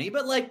 kind of funny,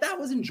 but that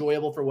was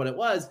enjoyable for what it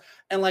was.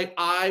 And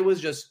I was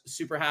just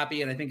super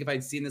happy. And I think if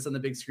I'd seen this on the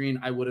big screen,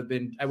 I would have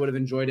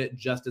enjoyed it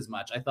just as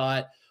much. I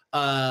thought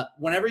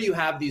whenever you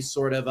have these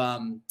sort of,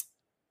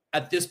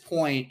 at this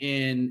point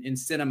in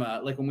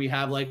cinema, when we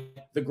have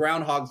the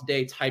Groundhog's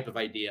Day type of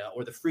idea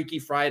or the Freaky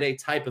Friday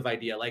type of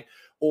idea,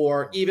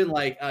 or even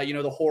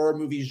the horror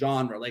movie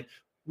genre,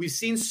 we've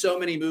seen so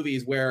many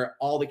movies where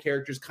all the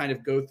characters kind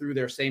of go through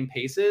their same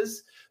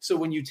paces. So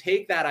when you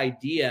take that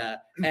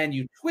idea and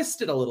you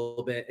twist it a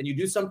little bit and you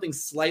do something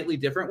slightly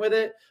different with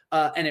it,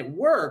 and it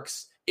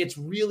works, it's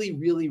really,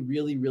 really,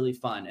 really, really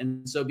fun.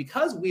 And so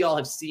because we all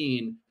have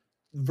seen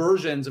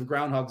versions of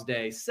Groundhog's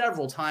Day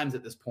several times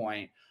at this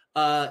point,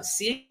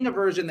 seeing a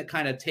version that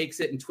kind of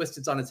takes it and twists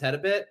it on its head a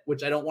bit,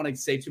 which I don't want to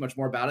say too much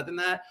more about it than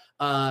that,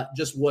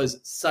 just was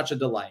such a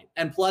delight.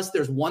 And plus,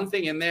 there's one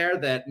thing in there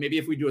that maybe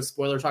if we do a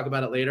spoiler talk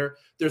about it later,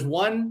 there's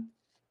one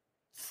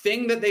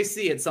thing that they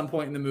see at some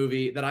point in the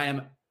movie that I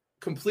am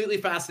completely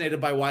fascinated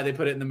by why they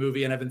put it in the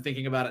movie, and I've been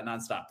thinking about it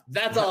nonstop.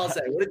 That's all I'll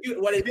say.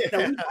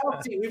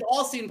 We've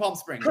all seen Palm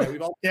Springs, right?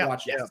 We've all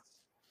watched it.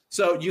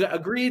 So you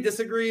agree,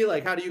 disagree?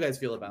 How do you guys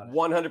feel about it?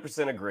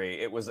 100% agree.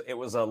 It was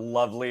a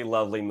lovely,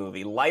 lovely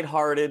movie.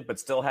 Lighthearted, but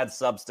still had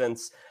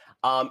substance.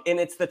 And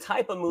it's the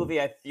type of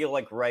movie I feel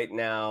like right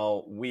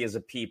now we as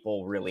a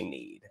people really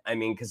need.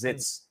 Because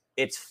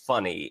it's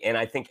funny, and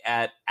I think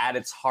at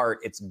its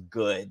heart, it's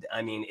good.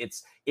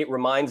 It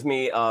reminds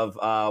me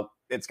of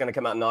it's going to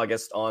come out in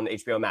August on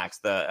HBO Max,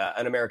 the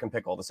An American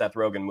Pickle, the Seth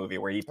Rogen movie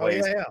where he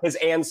plays his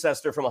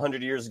ancestor from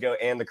 100 years ago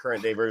and the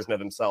current day version of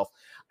himself.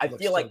 I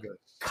feel like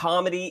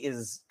comedy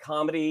is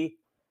comedy,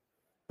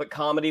 but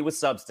comedy with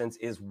substance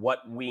is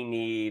what we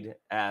need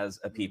as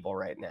a people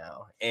right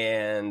now.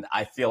 And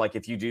I feel like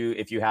if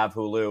you have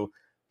Hulu,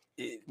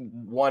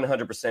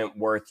 100%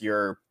 worth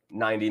your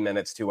 90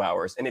 minutes, 2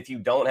 hours. And if you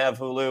don't have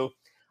Hulu,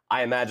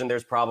 I imagine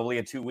there's probably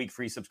a 2-week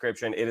free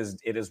subscription. It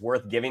is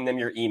worth giving them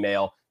your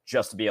email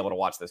just to be able to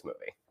watch this movie.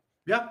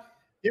 Yeah.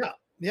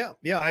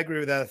 I agree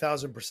with that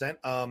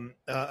 1,000%.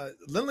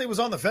 Lindley was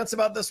on the fence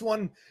about this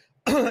one.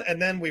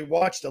 And then we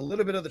watched a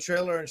little bit of the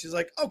trailer and she's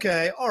like,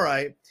 okay, all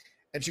right.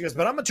 And she goes,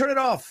 but I'm going to turn it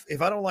off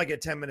if I don't like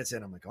it 10 minutes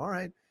in. I'm like, all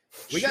right.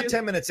 We got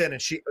 10 minutes in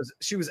and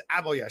she's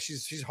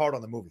hard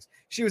on the movies.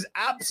 She was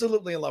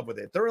absolutely in love with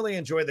it. Thoroughly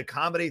enjoyed the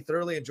comedy,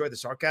 thoroughly enjoyed the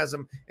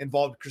sarcasm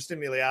involved. Kristen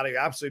Milioti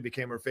absolutely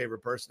became her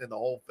favorite person in the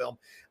whole film.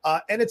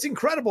 And it's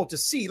incredible to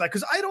see, like,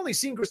 because I'd only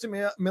seen Kristen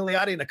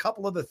Milioti in a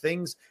couple of the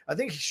things. I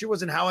think she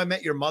was in How I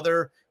Met Your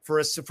Mother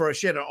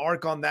she had an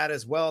arc on that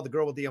as well. The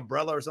girl with the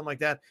umbrella or something like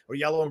that, or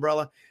yellow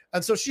umbrella.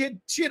 And so she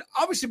had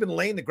obviously been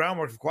laying the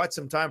groundwork for quite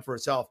some time for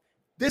herself.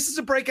 This is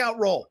a breakout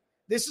role.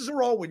 This is a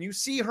role when you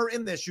see her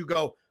in this, you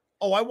go,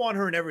 oh, I want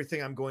her in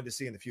everything I'm going to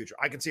see in the future.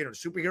 I can see her in a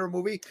superhero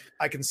movie.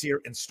 I can see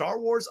her in Star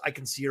Wars. I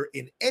can see her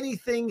in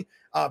anything,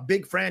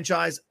 big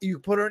franchise. You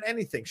put her in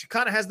anything. She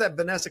kind of has that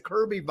Vanessa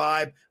Kirby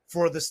vibe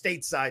for the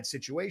stateside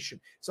situation.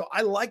 So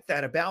I like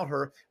that about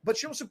her, but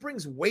she also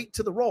brings weight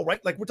to the role,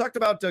 right? Like we talked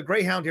about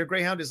Greyhound here.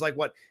 Greyhound is like,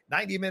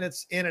 90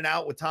 minutes in and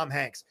out with Tom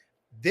Hanks.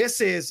 This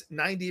is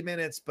 90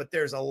 minutes, but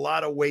there's a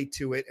lot of weight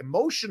to it,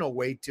 emotional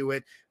weight to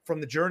it, from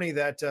the journey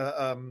that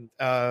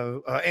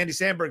Andy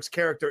Samberg's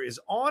character is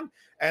on,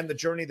 and the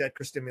journey that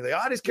Kristen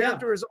Milioti's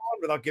character is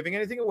on, without giving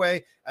anything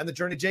away, and the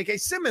journey J.K.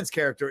 Simmons'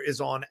 character is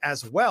on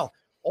as well.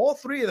 All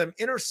three of them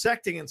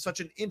intersecting in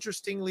such an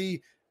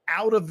interestingly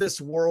out of this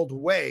world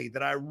way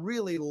that I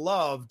really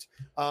loved.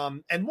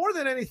 And more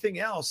than anything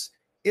else,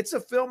 it's a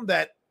film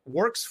that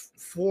works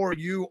for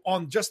you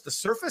on just the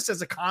surface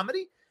as a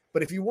comedy.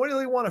 But if you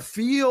really want to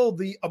feel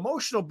the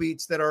emotional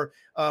beats that are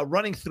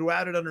running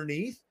throughout it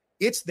underneath,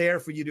 it's there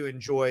for you to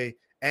enjoy,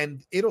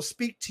 and it'll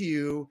speak to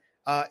you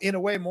in a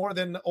way more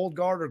than Old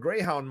Guard or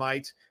Greyhound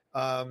might,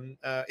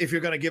 if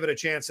you're going to give it a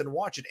chance and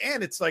watch it.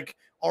 And it's like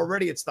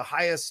already it's the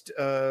highest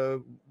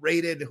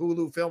rated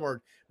Hulu film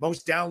or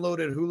most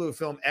downloaded Hulu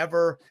film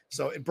ever.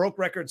 So it broke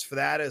records for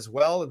that as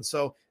well. And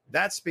so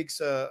that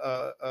speaks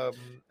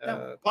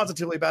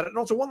positively about it. And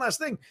also one last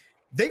thing,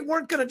 they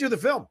weren't going to do the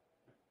film.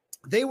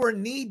 They were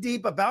knee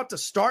deep about to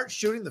start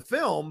shooting the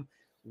film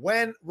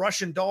when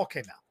Russian Doll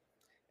came out.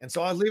 And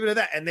so I'll leave it at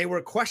that. And they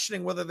were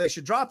questioning whether they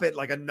should drop it,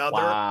 like another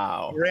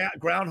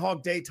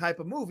Groundhog Day type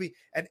of movie.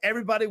 And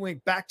everybody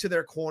went back to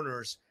their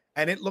corners,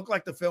 and it looked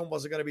like the film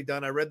wasn't going to be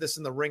done. I read this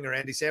in The Ringer.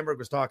 Andy Samberg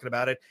was talking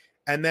about it.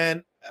 And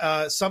then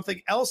something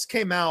else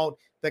came out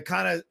that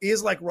kind of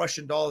is like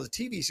Russian Doll, as a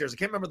TV series. I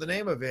can't remember the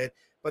name of it,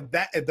 but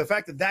the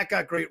fact that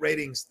got great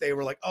ratings, they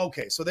were like,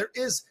 okay, so there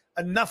is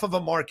enough of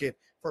a market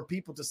for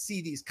people to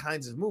see these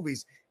kinds of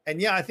movies.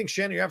 And yeah, I think,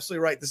 Shannon, you're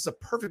absolutely right. This is a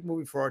perfect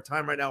movie for our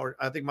time right now. Or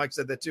I think Mike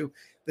said that too.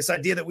 This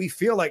idea that we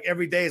feel like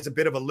every day is a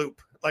bit of a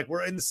loop. Like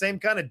we're in the same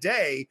kind of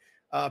day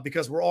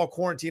because we're all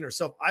quarantined or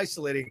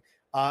self-isolating.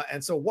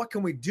 And so what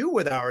can we do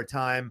with our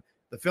time?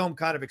 The film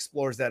kind of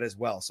explores that as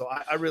well. So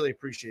I really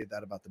appreciate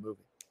that about the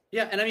movie.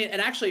 Yeah, and I mean,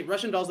 and actually,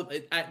 Russian Dolls,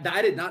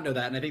 I did not know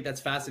that, and I think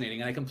that's fascinating.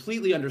 And I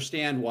completely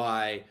understand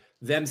why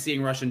them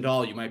seeing Russian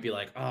Doll, you might be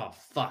like, oh,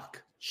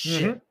 fuck,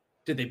 shit. Mm-hmm.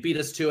 Did they beat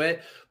us to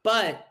it?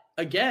 But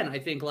again, I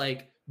think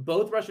like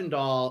both Russian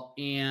Doll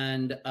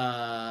and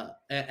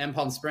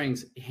Palm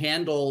Springs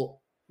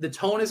handle, the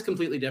tone is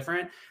completely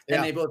different,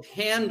 and they both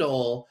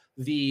handle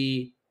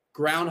the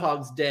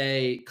Groundhog's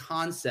Day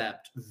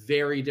concept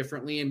very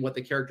differently in what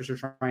the characters are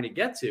trying to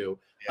get to.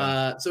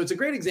 Yeah. So it's a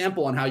great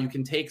example on how you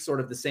can take sort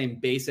of the same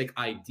basic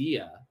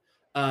idea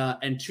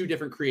and two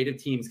different creative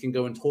teams can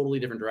go in totally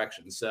different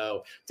directions.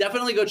 So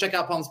definitely go check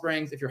out Palm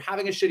Springs. If you're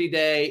having a shitty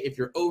day, if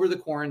you're over the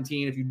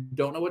quarantine, if you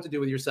don't know what to do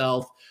with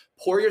yourself,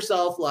 pour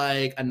yourself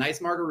like a nice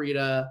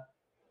margarita,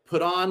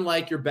 put on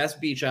like your best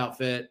beach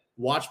outfit,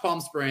 watch Palm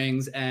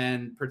Springs,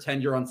 and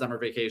pretend you're on summer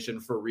vacation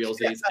for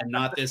realsies and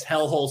not this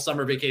hellhole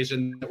summer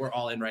vacation that we're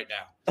all in right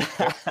now.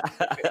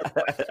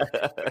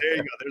 There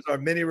you go. There's our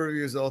mini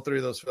reviews of all three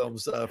of those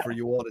films for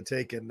you all to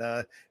take and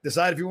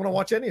decide if you want to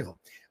watch any of them.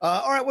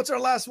 All right, what's our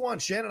last one?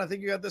 Shannon, I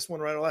think you got this one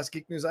right, our last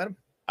Geek News item.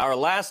 Our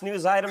last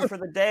news item for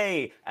the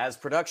day, as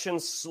production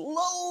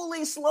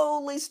slowly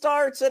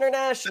starts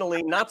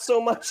internationally, not so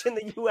much in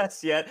the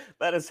U.S. yet,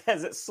 but as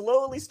it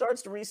slowly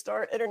starts to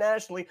restart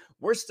internationally,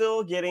 we're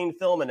still getting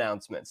film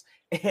announcements.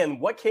 And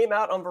what came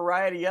out on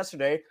Variety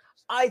yesterday,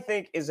 I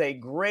think, is a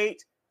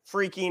great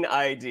freaking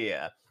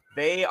idea.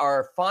 They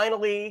are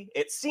finally,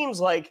 it seems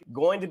like,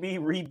 going to be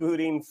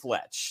rebooting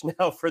Fletch.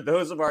 Now, for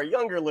those of our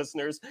younger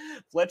listeners,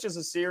 Fletch is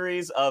a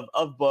series of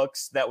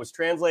books that was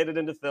translated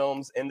into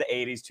films in the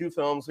 80s, 2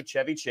 films with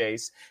Chevy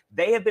Chase.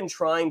 They have been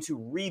trying to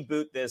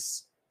reboot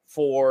this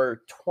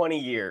for 20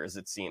 years,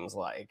 it seems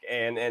like.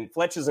 And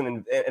Fletch is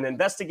an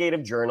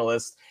investigative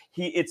journalist.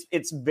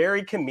 It's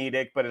very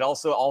comedic, but it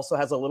also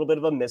has a little bit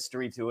of a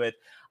mystery to it.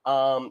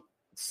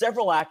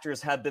 Several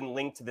actors have been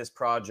linked to this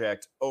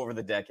project over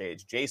the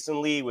decades.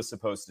 Jason Lee was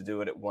supposed to do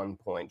it at one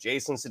point.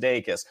 Jason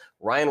Sudeikis.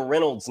 Ryan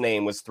Reynolds'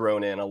 name was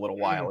thrown in a little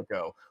while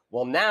ago.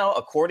 Well, now,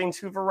 according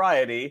to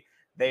Variety,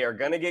 They are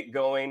going to get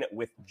going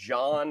with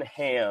John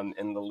Hamm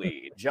in the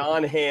lead.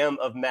 John Hamm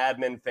of Mad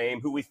Men fame,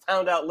 who we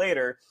found out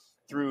later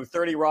through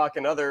 30 Rock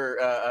and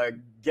other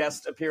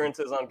guest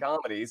appearances on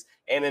comedies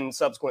and in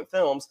subsequent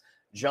films.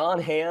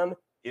 John Hamm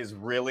is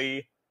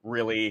really,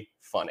 really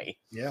funny.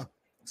 Yeah.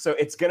 So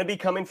it's going to be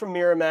coming from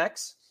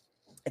Miramax.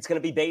 It's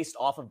going to be based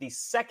off of the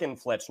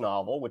second Fletch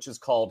novel, which is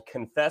called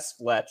Confess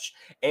Fletch.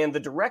 And the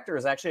director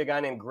is actually a guy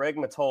named Greg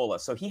Mottola.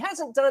 So he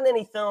hasn't done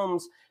any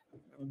films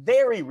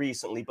very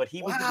recently, but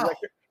he was the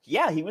director.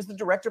 Yeah, he was the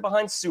director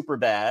behind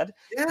Superbad.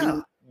 He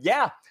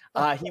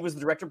was the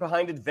director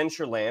behind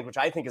Adventureland, which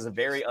I think is a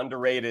very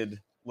underrated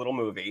little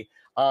movie.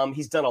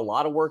 He's done a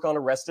lot of work on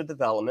Arrested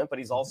Development, but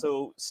he's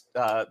also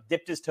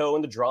dipped his toe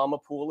in the drama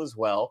pool as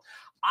well.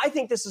 I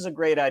think this is a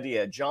great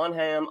idea. John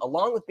Hamm,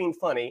 along with being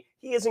funny,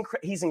 he's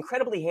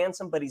incredibly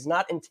handsome, but he's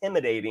not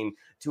intimidating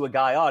to a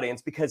guy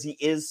audience because he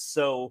is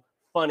so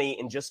funny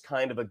in just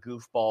kind of a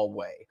goofball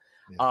way.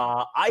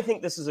 Yeah. I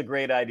think this is a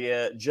great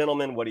idea.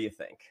 Gentlemen, what do you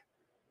think?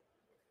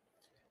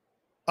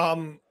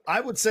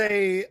 I would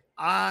say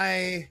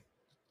I'm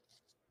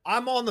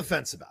on the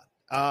fence about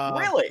it.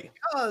 Really?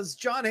 Because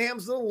John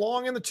Hamm's a little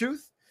long in the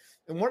tooth,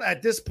 and what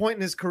at this point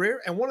in his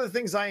career. And one of the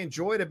things I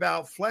enjoyed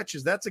about Fletch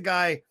is that's a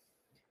guy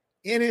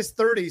in his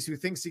 30s who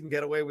thinks he can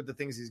get away with the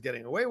things he's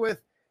getting away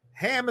with.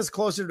 Hamm is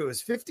closer to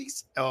his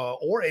 50s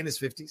or in his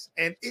 50s,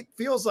 and it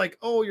feels like,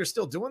 oh, you're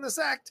still doing this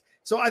act.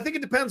 So I think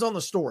it depends on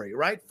the story,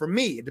 right? For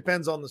me, it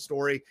depends on the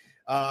story.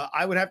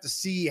 I would have to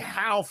see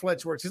how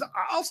Fletch works, because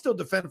I'll still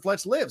defend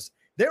Fletch Lives.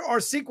 There are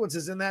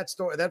sequences in that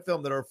story, that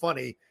film, that are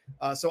funny.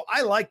 So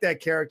I like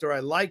that character.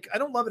 I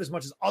don't love it as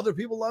much as other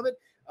people love it,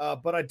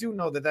 but I do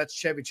know that that's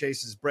Chevy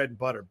Chase's bread and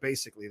butter,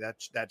 basically,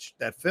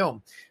 that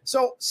film.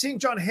 So seeing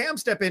John Hamm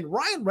step in,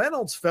 Ryan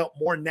Reynolds felt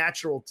more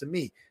natural to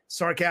me.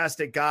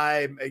 Sarcastic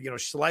guy,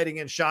 sliding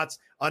in shots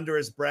under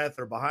his breath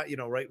or behind,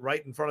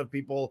 right in front of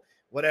people,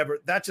 whatever.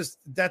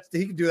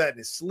 He can do that in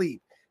his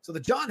sleep. So the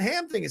John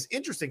Hamm thing is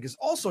interesting because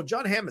also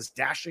John Hamm is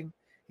dashing.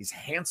 He's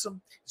handsome.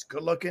 He's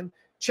good looking.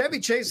 Chevy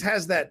Chase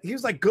has that. He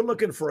was like good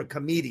looking for a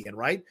comedian,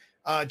 right?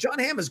 John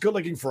Hamm is good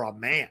looking for a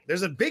man.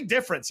 There's a big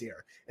difference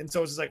here. And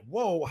so it's just like,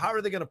 whoa, how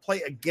are they going to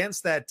play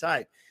against that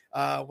type?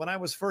 When I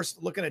was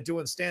first looking at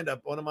doing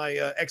stand-up, one of my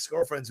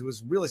ex-girlfriends who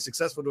was really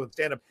successful doing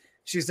stand-up,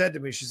 she said to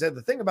me,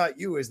 the thing about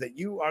you is that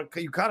you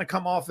kind of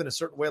come off in a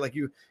certain way, like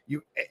you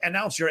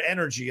announce your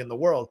energy in the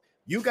world.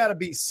 You got to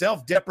be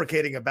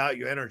self-deprecating about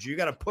your energy. You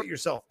got to put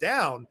yourself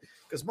down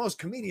because most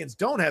comedians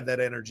don't have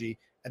that energy,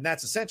 and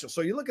that's essential.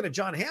 So you're looking at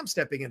John Hamm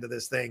stepping into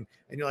this thing,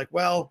 and you're like,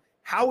 well,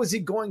 how is he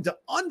going to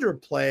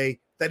underplay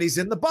that he's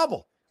in the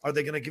bubble? Are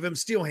they going to give him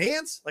steel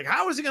hands? Like,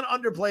 how is he going to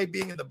underplay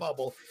being in the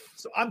bubble?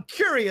 So I'm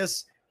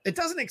curious. It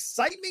doesn't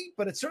excite me,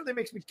 but it certainly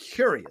makes me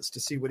curious to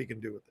see what he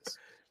can do with this.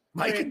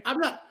 Mike?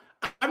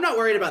 I'm not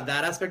worried about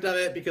that aspect of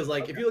it because,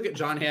 like, if you look at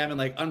John Hamm and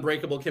like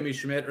Unbreakable Kimmy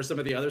Schmidt or some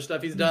of the other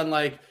stuff he's done,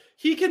 like,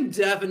 he can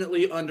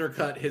definitely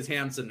undercut his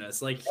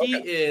handsomeness. Like, he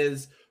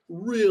is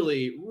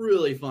really,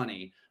 really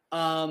funny.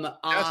 I'm not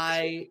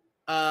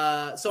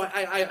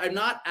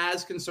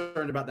as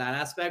concerned about that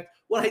aspect.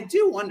 What I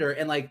do wonder,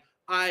 and like,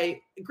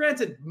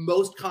 granted,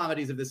 most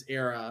comedies of this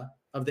era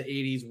of the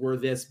 80s were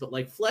this, but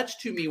like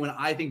Fletch, to me, when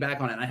I think back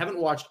on it, and I haven't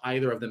watched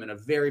either of them in a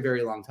very,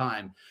 very long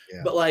time,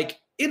 but like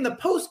in the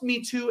post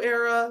Me Too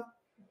era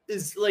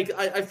is like,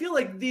 I feel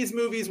like these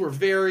movies were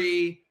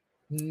very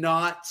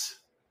not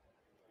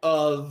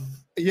of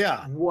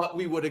what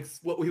we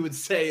would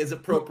say is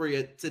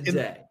appropriate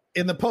today.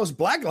 In the post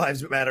Black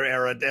Lives Matter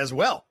era as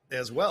well.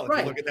 If you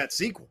look at that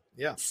sequel.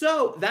 Yeah.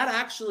 So that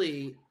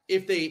actually,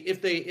 if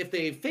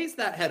they face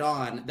that head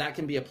on, that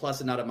can be a plus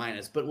and not a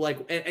minus. But like,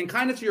 and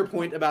kind of to your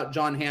point about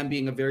John Hamm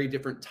being a very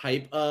different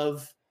type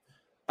of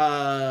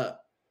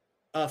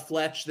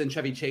Fletch than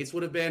Chevy Chase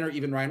would have been, or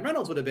even Ryan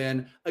Reynolds would have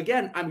been.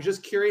 Again, I'm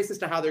just curious as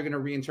to how they're going to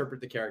reinterpret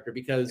the character,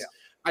 because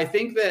I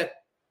think that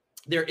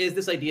there is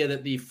this idea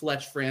that the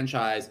Fletch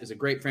franchise is a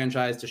great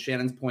franchise. To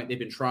Shannon's point, they've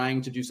been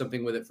trying to do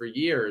something with it for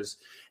years,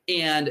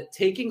 and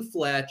taking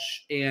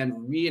Fletch and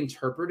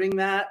reinterpreting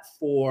that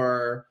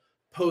for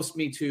post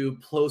Me Too,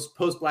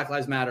 post Black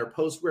Lives Matter,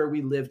 post where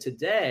we live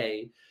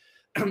today.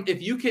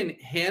 If you can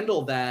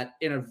handle that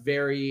in a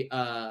very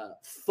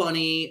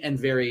funny and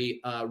very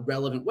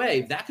relevant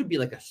way, that could be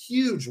like a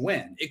huge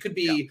win. It could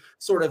be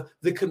sort of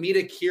the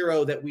comedic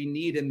hero that we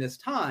need in this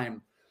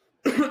time.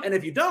 And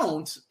if you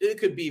don't, it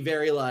could be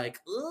very like,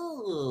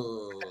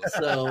 ooh.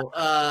 So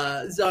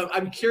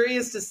I'm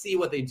curious to see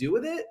what they do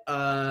with it.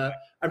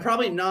 I'm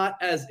probably not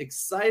as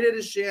excited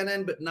as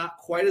Shannon, but not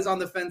quite as on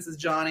the fence as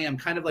Johnny. I'm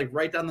kind of like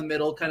right down the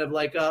middle, kind of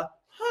like,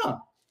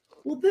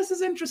 well, this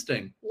is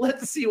interesting.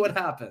 Let's see what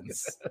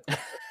happens.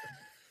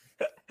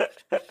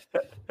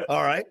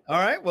 All right.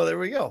 Well, there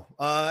we go.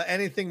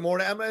 Anything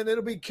more?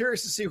 It'll be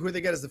curious to see who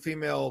they get as the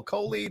female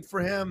co-lead for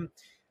him.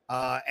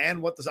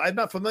 and what I'm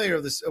not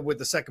familiar with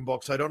the second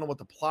book, so I don't know what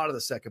the plot of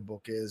the second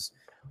book is.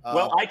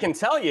 Well, I can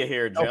tell you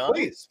here, John. Oh,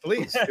 please,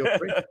 feel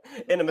free.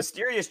 In a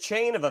mysterious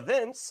chain of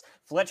events,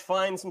 Fletch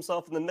finds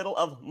himself in the middle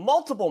of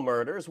multiple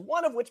murders,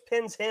 one of which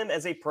pins him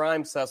as a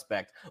prime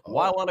suspect.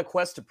 While on a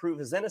quest to prove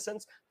his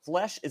innocence,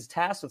 Fletch is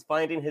tasked with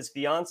finding his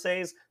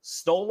fiance's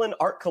stolen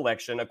art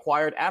collection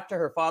acquired after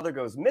her father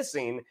goes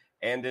missing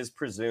and is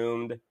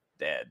presumed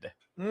dead.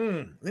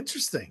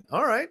 Interesting.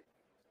 All right.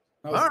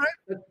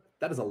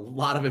 That is a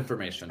lot of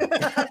information.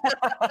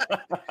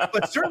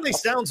 But certainly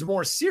sounds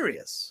more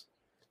serious.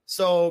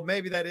 So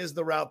maybe that is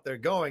the route they're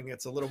going.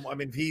 It's a little. I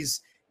mean, if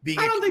he's being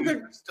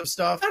accused of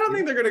stuff. I don't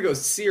think they're going to go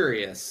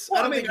serious.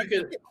 Well, I don't think you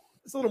could.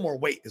 It's a little more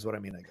weight, is what I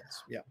mean. I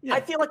guess. Yeah.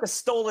 I feel like a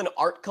stolen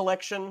art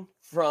collection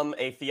from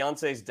a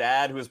fiance's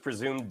dad who is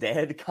presumed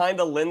dead kind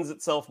of lends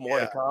itself more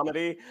to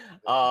comedy.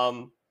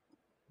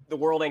 The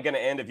world ain't going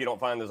to end if you don't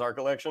find this art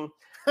collection.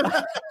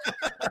 Fair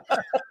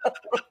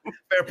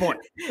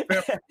point.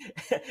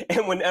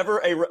 And whenever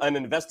an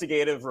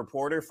investigative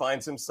reporter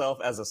finds himself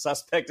as a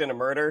suspect in a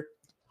murder,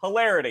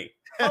 hilarity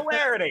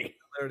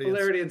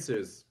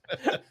ensues.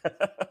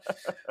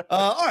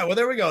 All right, well,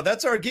 there we go.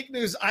 That's our Geek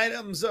News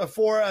items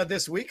for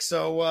this week.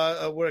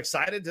 So we're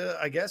excited to,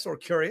 I guess, or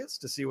curious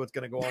to see what's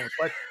going to go on with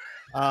Fletch.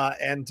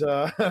 And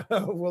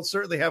we'll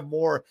certainly have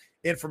more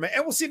information.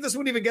 And we'll see if this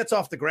one even gets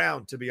off the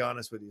ground, to be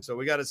honest with you. So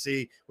we got to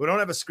see. We don't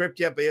have a script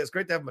yet, but it's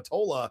great to have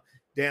Matola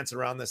dance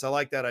around this. I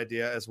like that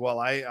idea as well.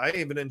 I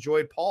even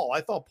enjoyed Paul.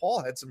 I thought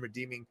Paul had some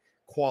redeeming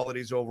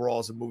qualities overall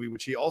as a movie,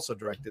 which he also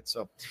directed.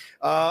 So,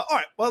 all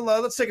right, well,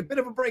 let's take a bit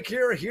of a break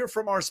here, hear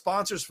from our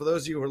sponsors. For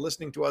those of you who are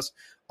listening to us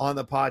on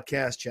the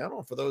podcast channel,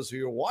 and for those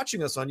who are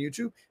watching us on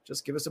YouTube,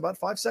 just give us about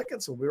 5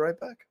 seconds. We'll be right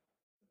back.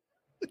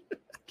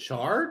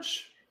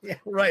 Charge? Yeah,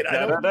 right.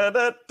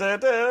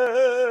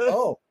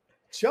 Oh,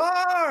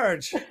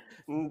 charge!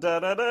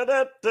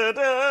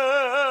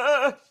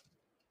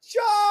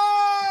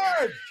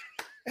 Charge!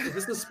 Is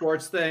this a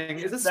sports thing?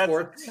 Is this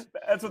sports?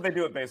 That's what they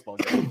do at baseball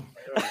games.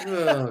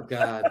 Oh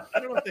God! I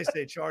don't know if they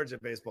say charge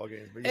at baseball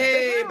games, but yeah.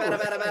 Hey,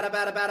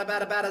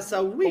 bada,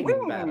 so we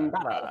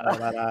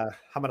bada.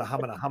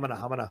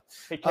 Hamana.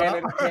 He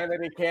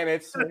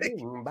can't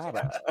swing,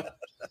 bada.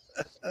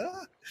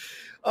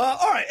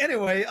 All right.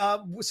 Anyway,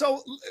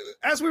 so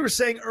as we were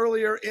saying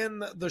earlier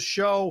in the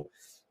show,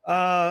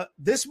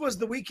 this was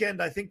the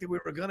weekend I think that we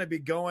were going to be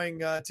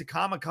going to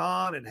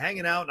Comic-Con and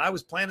hanging out, and I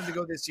was planning to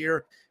go this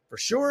year for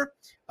sure.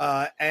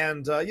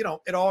 And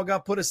it all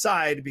got put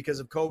aside because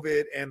of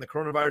COVID and the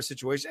coronavirus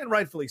situation, and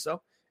rightfully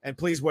so. And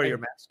please wear your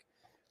mask.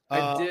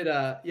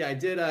 I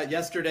did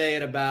yesterday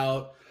at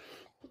about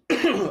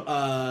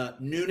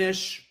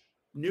noonish.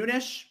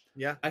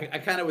 Yeah. I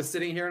kind of was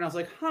sitting here and I was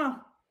like,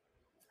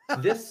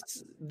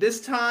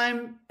 this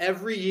time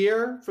every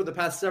year for the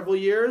past several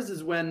years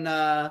is when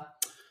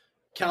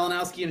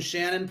Kalinowski and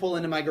Shannon pull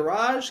into my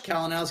garage.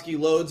 Kalinowski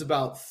loads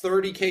about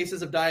 30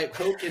 cases of Diet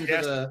Coke into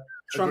the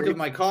trunk of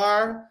my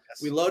car.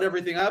 Yes. We load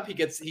everything up. He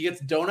gets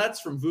donuts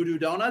from Voodoo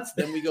Donuts.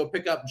 Then we go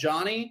pick up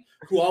Johnny,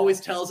 who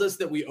always tells us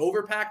that we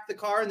overpacked the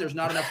car and there's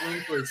not enough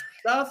room for his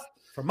stuff.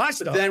 For my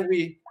stuff.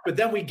 But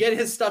then we get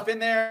his stuff in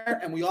there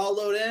and we all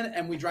load in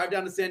and we drive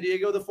down to San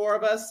Diego, the four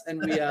of us,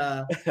 and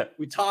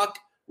we talk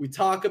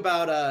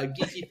about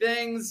geeky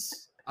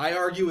things. I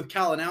argue with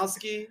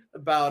Kalinowski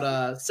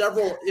about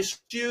several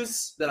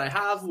issues that I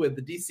have with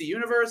the DC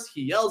universe.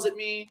 He yells at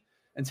me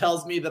and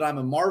tells me that I'm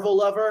a Marvel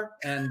lover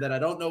and that I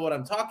don't know what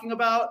I'm talking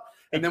about.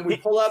 And then we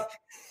pull up.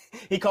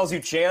 He calls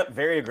you Champ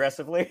very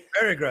aggressively.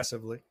 Very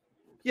aggressively.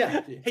 Yeah.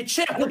 Hey,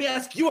 Champ, let me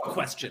ask you a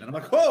question. And I'm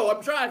like, oh, I'm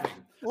driving.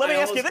 Let me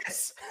ask you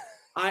this.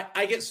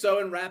 I get so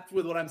enwrapped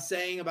with what I'm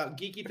saying about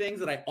geeky things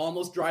that I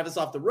almost drive us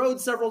off the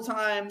road several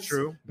times.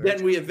 True.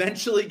 Then we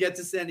eventually get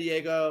to San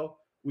Diego.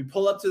 We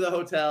pull up to the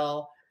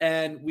hotel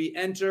and we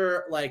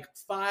enter like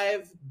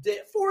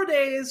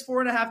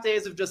 4.5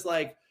 days of just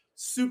like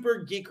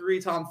super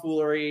geekery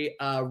tomfoolery,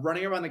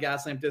 running around the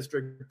Gaslamp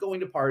District, going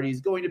to parties,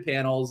 going to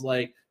panels,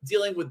 like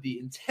dealing with the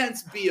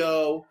intense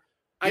BO.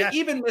 I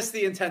even miss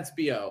the intense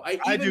BO.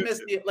 It's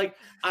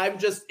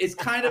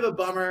kind of a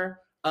bummer.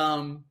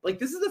 Like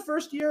this is the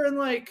first year in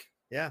like,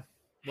 how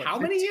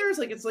many years?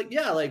 Like, it's like,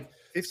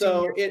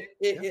 so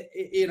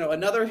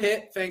another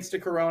hit thanks to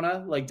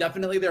Corona. Like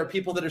definitely there are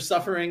people that are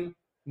suffering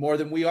more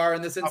than we are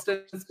in this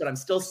instance, but I'm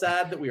still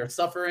sad that we are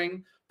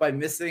suffering by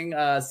missing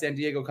San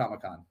Diego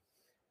Comic-Con.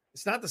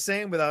 It's not the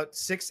same without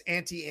 6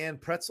 Auntie Anne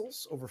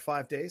pretzels over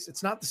 5 days.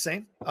 It's not the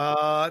same.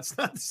 It's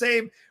not the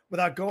same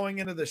without going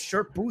into the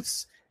shirt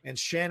booths and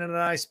Shannon and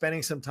I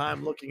spending some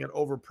time looking at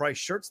overpriced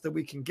shirts that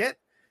we can get.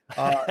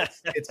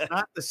 It's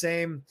not the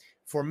same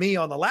for me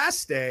on the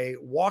last day,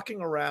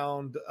 walking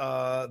around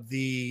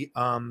the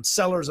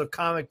sellers of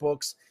comic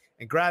books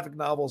and graphic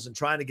novels and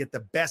trying to get the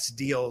best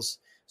deals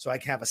so I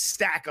can have a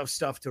stack of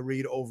stuff to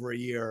read over a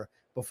year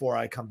before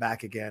I come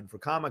back again for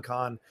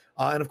Comic-Con.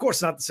 And of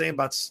course, not the same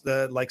about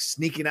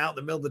sneaking out in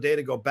the middle of the day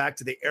to go back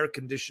to the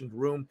air-conditioned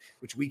room,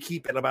 which we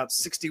keep at about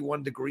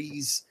 61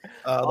 degrees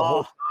the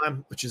whole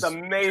time, which is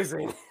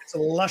amazing. It's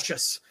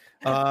luscious.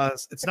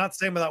 It's not the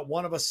same without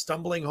one of us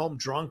stumbling home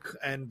drunk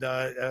and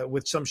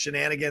with some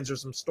shenanigans or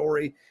some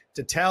story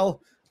to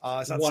tell.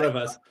 It's not One of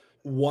us.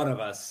 One of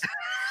us.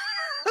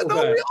 No,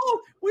 Okay.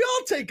 we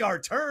all take our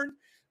turn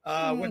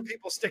when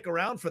people stick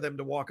around for them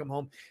to walk them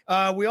home.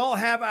 We all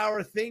have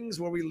our things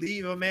where we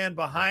leave a man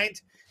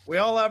behind. We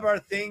all have our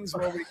things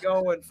where we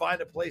go and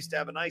find a place to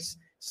have a nice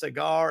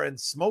cigar and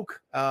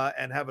smoke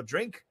and have a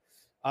drink.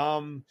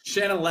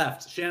 Shannon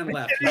left.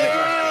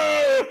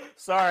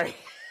 Sorry.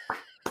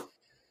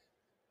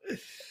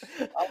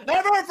 I'll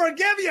never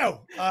forgive you.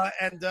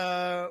 And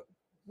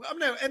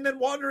then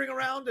wandering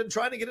around and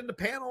trying to get into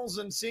panels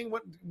and seeing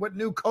what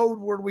new code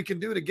word we can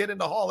do to get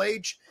into Hall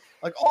H.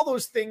 Like all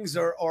those things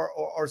are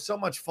so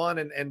much fun.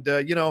 And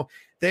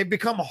they've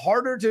become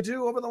harder to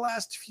do over the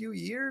last few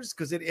years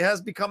because it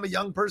has become a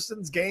young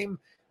person's game,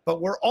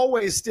 but we're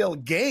always still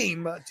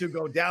game to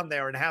go down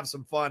there and have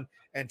some fun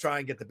and try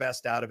and get the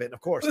best out of it. And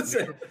of course,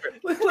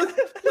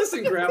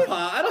 Listen,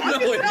 Grandpa, I don't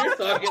know what you're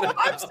talking about.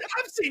 I've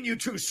seen you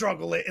two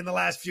struggle in the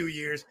last few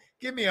years.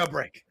 Give me a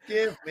break.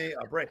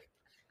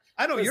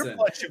 I know your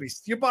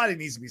body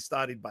needs to be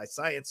studied by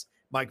science,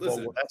 Mike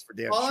Vogel. That's for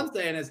damn all sure. I'm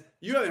saying is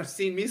you haven't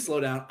seen me slow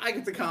down. I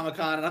get to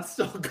Comic-Con and I'm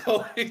still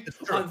going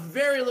on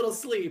very little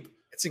sleep.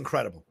 It's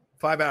incredible.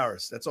 5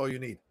 hours. That's all you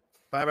need.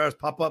 5 hours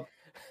pop up.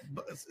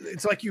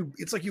 It's like you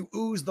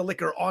ooze the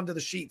liquor onto the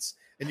sheets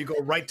and you go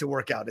right to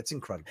work out. It's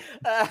incredible.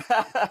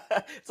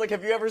 It's like,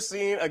 have you ever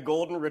seen a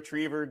golden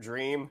retriever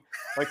dream?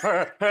 Like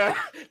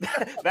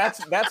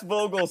that's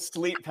Vogel's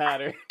sleep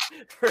pattern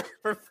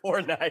for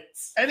 4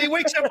 nights. And he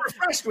wakes up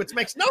refreshed, which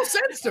makes no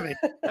sense to me.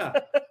 Yeah.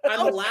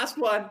 I'm the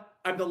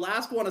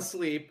last one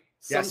asleep.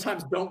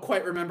 Sometimes don't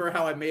quite remember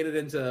how I made it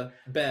into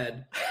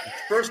bed.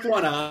 First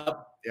one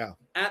up. Yeah.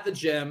 At the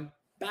gym,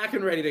 back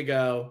and ready to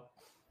go.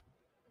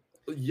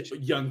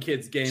 Young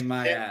kids game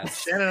my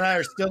ass. Shannon and I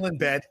are still in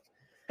bed,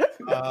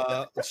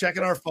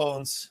 checking our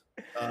phones,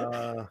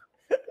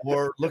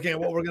 or looking at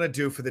what we're going to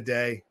do for the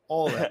day.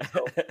 All that.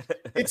 So,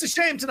 it's a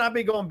shame to not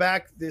be going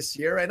back this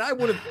year, and it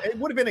would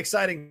have been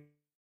exciting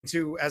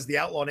to, as the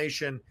Outlaw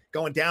Nation,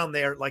 going down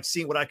there, like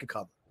seeing what I could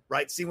cover,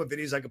 right? Seeing what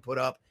videos I could put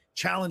up,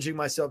 challenging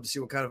myself to see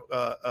what kind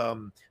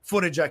of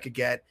footage I could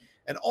get.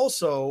 And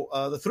also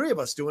the three of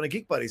us doing a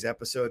Geek Buddies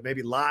episode,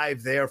 maybe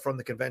live there from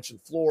the convention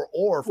floor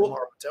or from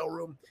our hotel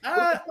room.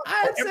 I'd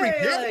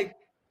say like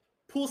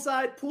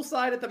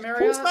poolside at the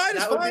Marriott. Poolside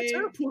is fine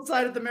too.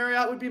 Poolside at the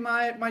Marriott would be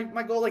my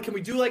goal. Like, can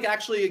we do like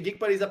actually a Geek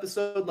Buddies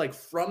episode like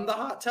from the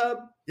hot tub?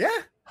 Yeah,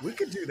 we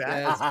could do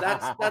that.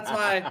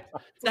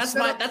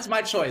 That's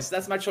my choice.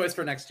 That's my choice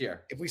for next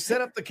year. If we set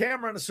up the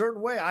camera in a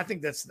certain way, I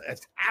think that's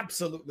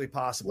absolutely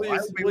possible. Please,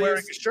 I would be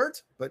wearing a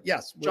shirt, but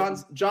yes,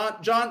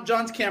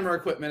 John's camera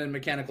equipment and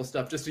mechanical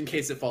stuff just in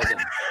case it falls in.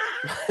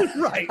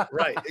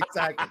 right,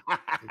 exactly.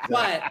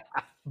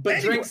 But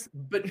anyway.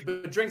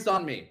 drinks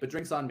on me.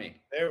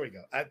 There we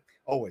go.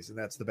 Always, and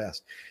that's the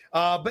best.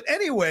 But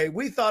anyway,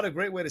 we thought a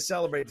great way to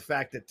celebrate the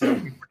fact that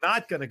we were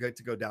not going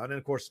to go down, and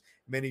of course,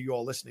 many of you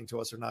all listening to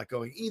us are not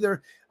going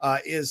either,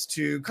 is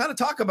to kind of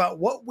talk about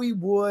what we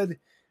would.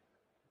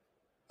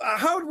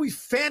 How would we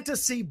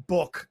fantasy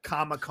book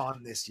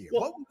Comic-Con this year?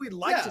 What would we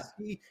like to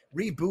see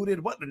rebooted?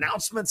 What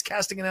announcements,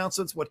 casting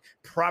announcements, what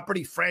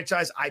property,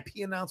 franchise,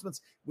 IP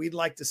announcements we'd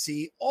like to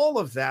see? All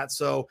of that.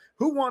 So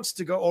who wants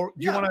to go? Or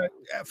do you want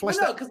to flesh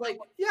that?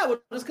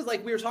 Just because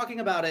we were talking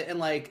about it, and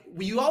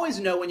you always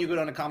know when you go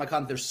down to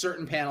Comic-Con, there's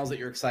certain panels that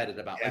you're excited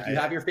about. You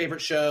have your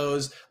favorite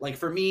shows. Like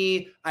for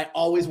me, I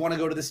always want to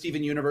go to the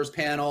Steven Universe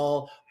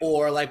panel,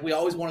 or we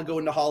always want to go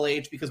into Hall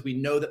H because we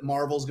know that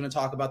Marvel's going to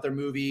talk about their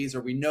movies,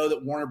 or we know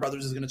that Warner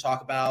Brothers is going to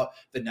talk about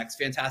the next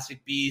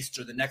Fantastic Beasts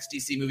or the next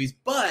DC movies.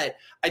 But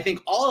I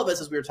think all of us,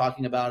 as we were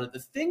talking about it, the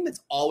thing that's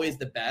always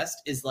the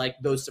best is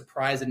those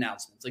surprise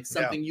announcements,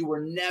 something you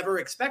were never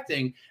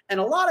expecting. And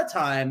a lot of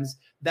times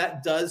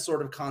that does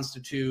sort of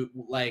constitute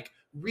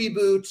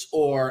reboots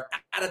or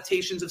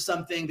adaptations of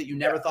something that you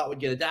never thought would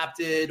get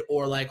adapted,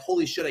 or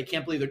holy shit, I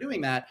can't believe they're doing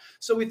that.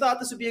 So we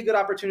thought this would be a good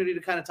opportunity to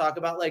kind of talk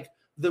about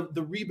the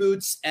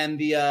reboots and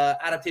the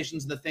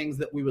adaptations and the things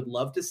that we would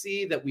love to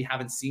see that we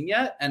haven't seen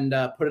yet, and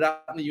put it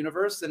out in the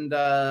universe. And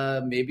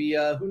maybe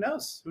who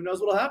knows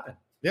what'll happen.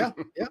 Yeah.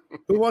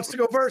 Who wants to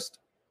go first?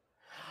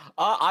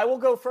 I will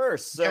go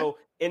first. So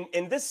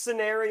in this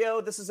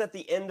scenario, this is at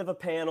the end of a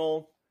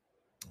panel,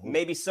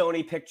 maybe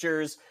Sony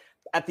Pictures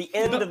at the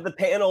end of the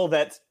panel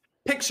that.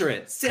 Picture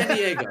it, San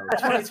Diego,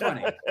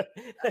 2020.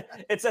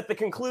 It's at the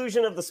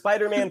conclusion of the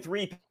Spider-Man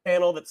 3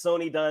 panel that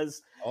Sony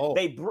does. Oh.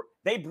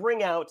 They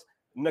bring out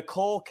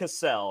Nicole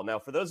Kassell. Now,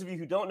 for those of you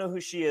who don't know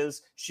who she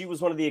is, she was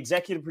one of the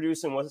executive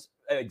producers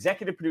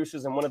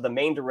and one of the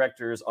main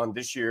directors on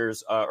this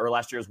year's or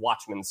last year's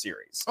Watchmen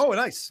series. Oh,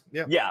 nice.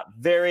 Yeah.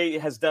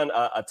 Has done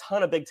a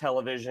ton of big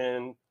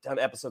television, done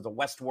episodes of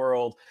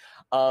Westworld.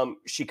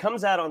 She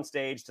comes out on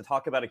stage to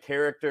talk about a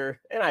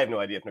character, and I have no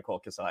idea if Nicole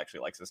Kassell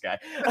actually likes this guy.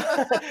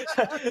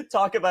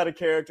 Talk about a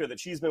character that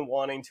she's been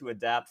wanting to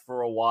adapt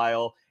for a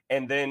while,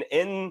 and then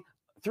in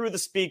through the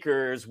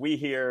speakers, we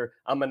hear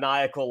a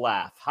maniacal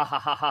laugh, ha ha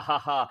ha ha ha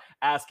ha,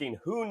 asking,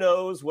 who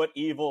knows what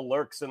evil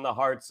lurks in the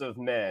hearts of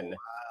men?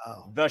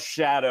 Wow. The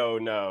Shadow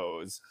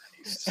knows.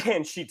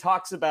 And she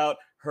talks about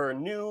her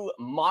new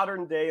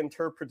modern day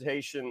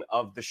interpretation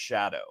of the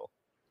Shadow,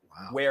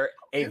 where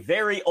a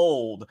very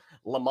old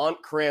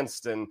Lamont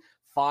Cranston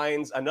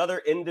finds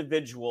another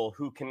individual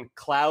who can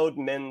cloud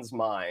men's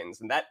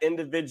minds. And that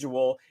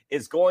individual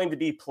is going to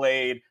be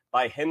played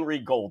by Henry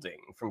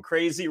Golding from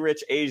Crazy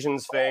Rich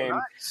Asians fame,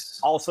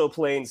 also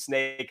playing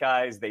Snake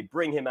Eyes. They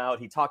bring him out.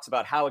 He talks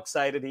about how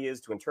excited he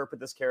is to interpret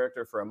this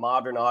character for a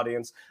modern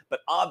audience. But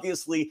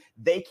obviously,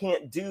 they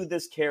can't do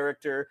this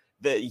character.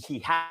 He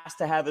has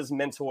to have his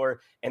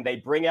mentor, and they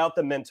bring out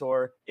the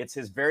mentor. It's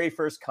his very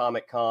first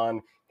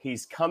Comic-Con.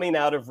 He's coming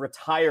out of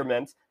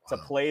retirement to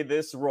play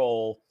this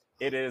role.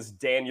 It is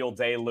Daniel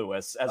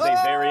Day-Lewis as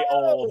a very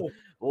old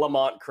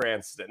Lamont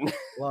Cranston.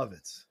 Love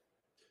it.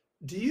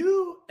 Do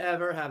you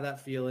ever have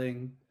that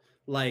feeling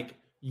like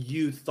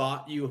you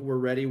thought you were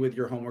ready with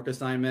your homework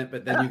assignment,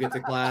 but then you get to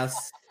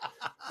class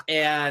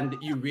and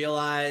you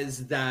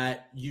realize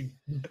that you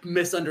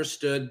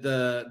misunderstood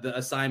the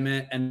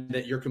assignment and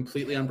that you're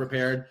completely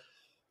unprepared?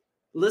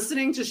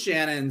 Listening to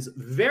Shannon's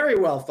very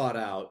well thought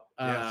out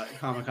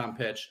Comic-Con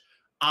pitch,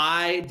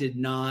 I did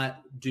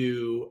not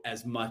do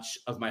as much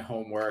of my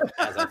homework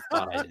as I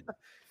thought I did.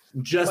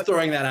 Just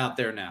throwing that out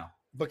there now.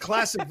 But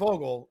classic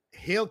Vogel,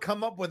 he'll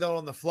come up with it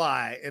on the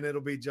fly, and it'll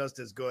be just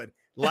as good,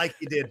 like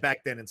he did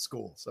back then in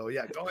school. So,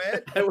 yeah, go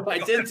ahead. I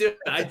did too.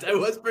 I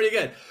was pretty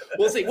good.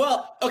 We'll see.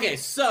 Well, okay,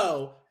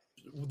 so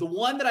the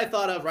one that I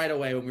thought of right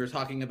away when we were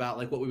talking about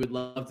like what we would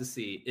love to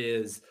see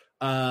is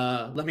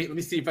let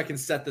me see if I can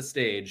set the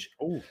stage.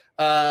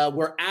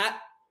 We're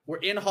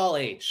in Hall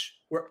H.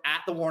 We're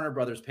at the Warner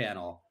Brothers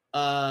panel.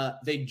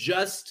 They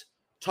just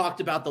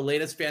talked about the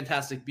latest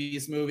Fantastic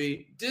Beasts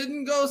movie.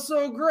 Didn't go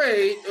so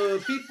great.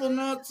 People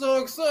not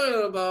so excited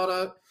about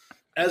it.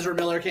 Ezra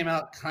Miller came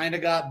out, kind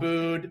of got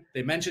booed.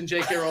 They mentioned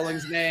J.K.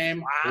 Rowling's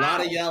name. A lot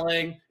of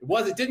yelling.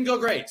 It didn't go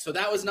great, so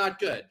that was not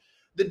good.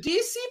 The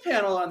DC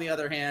panel, on the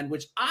other hand,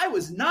 which I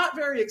was not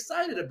very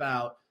excited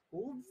about,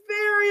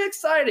 very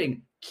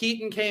exciting.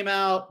 Keaton came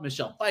out.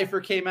 Michelle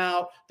Pfeiffer came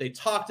out. They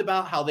talked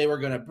about how they were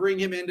going to bring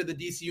him into the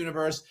DC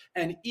universe.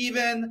 And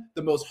even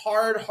the most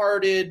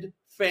hard-hearted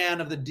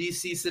fan of the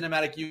DC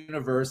cinematic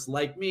universe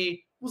like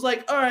me was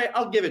like, all right,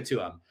 I'll give it to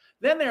him.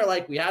 Then they're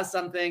like, we have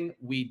something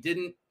we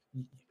didn't.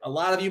 A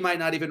lot of you might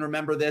not even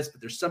remember this, but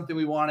there's something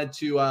we wanted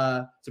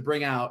to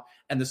bring out.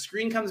 And the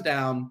screen comes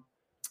down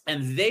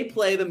and they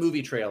play the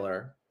movie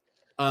trailer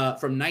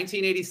from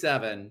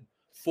 1987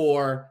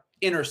 for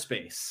Inner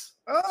Space,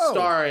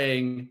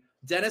 starring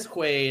Dennis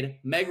Quaid,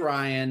 Meg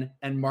Ryan,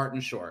 and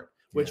Martin Short,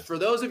 which for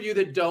those of you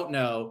that don't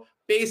know,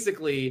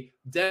 basically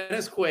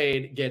Dennis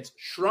Quaid gets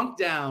shrunk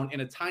down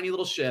in a tiny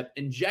little ship,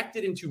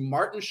 injected into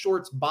Martin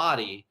Short's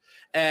body,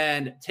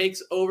 and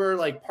takes over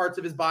like parts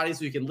of his body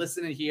so you can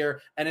listen and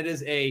hear. And it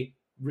is a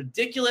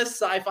ridiculous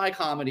sci-fi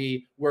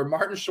comedy where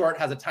Martin Short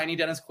has a tiny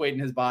Dennis Quaid in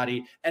his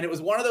body. And it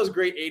was one of those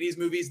great 80s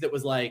movies that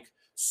was like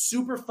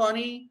super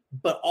funny,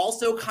 but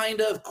also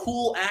kind of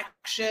cool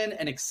action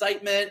and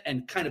excitement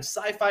and kind of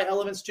sci-fi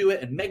elements to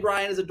it. And Meg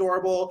Ryan is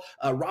adorable.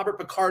 Robert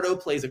Picardo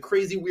plays a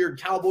crazy, weird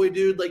cowboy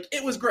dude. Like,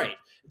 it was great.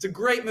 It's a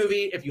great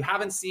movie. If you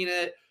haven't seen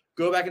it,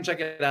 go back and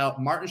check it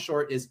out. Martin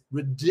Short is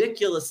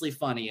ridiculously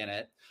funny in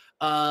it.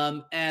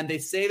 And they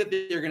say that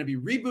they're going to be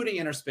rebooting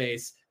Inner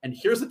Space. And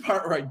here's the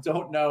part where I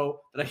don't know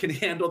that I can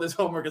handle this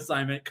homework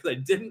assignment because I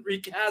didn't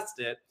recast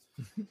it.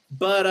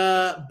 But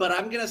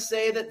I'm going to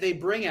say that they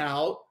bring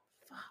out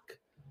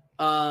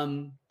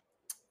Anna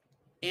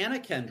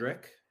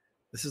Kendrick.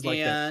 This is like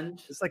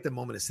it's like the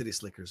moment of City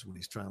Slickers when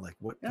he's trying to like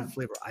what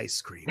flavor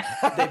ice cream.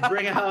 They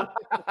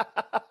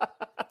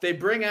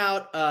bring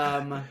out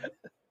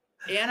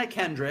Anna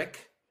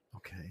Kendrick.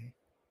 Okay.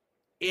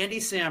 Andy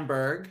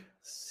Samberg.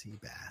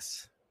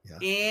 Seabass. Yeah.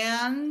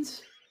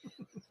 And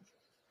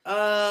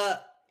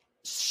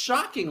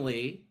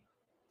shockingly,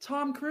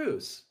 Tom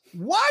Cruise.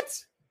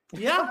 What?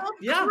 Yeah,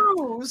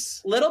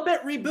 Cruise. Little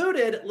bit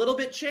rebooted, little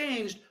bit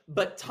changed,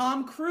 but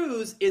Tom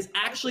Cruise is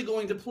actually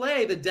going to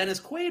play the Dennis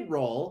Quaid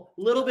role,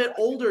 a little bit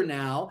older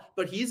now,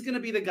 but he's going to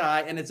be the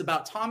guy, and it's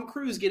about Tom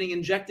Cruise getting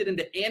injected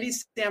into Andy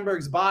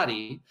Samberg's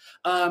body.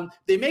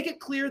 They make it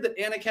clear that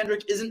Anna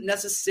Kendrick isn't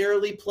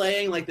necessarily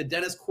playing like the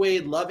Dennis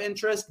Quaid love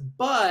interest,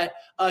 but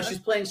she's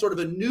playing sort of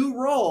a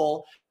new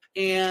role.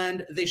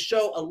 And they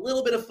show a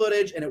little bit of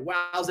footage and it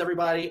wows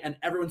everybody and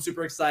everyone's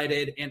super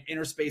excited, and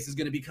Inner Space is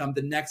going to become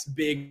the next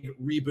big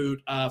reboot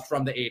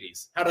from the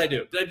 80s. How did I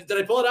do? Did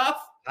I pull it off?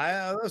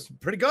 That was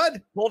pretty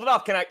good. Pulled it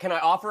off. Can I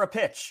offer a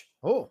pitch?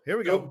 Oh, here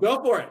we go.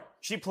 Go for it.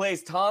 She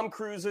plays Tom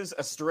Cruise's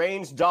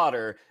estranged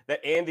daughter that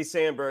Andy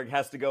Samberg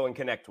has to go and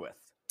connect with.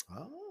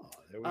 Oh,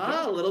 there we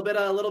go. A little bit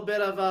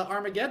of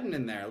Armageddon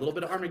in there. A little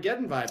bit of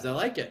Armageddon vibes. I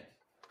like it.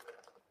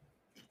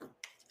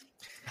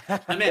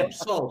 I'm in.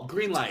 Sold.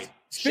 Green light.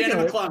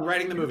 Shannon McClung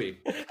writing the movie.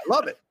 I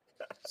love it.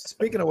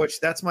 Speaking of which,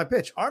 that's my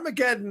pitch.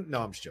 Armageddon.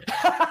 No, I'm just joking.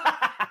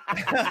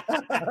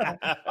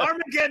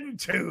 Armageddon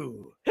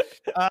 2.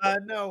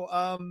 No.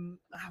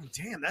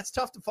 Damn, that's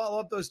tough to follow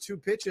up those two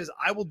pitches.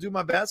 I will do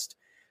my best.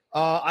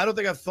 I don't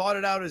think I've thought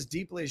it out as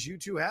deeply as you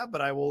two have, but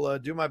I will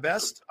do my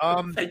best.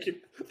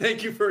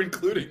 Thank you for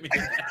including me.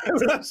 I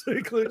would absolutely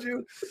include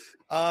you.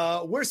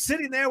 We're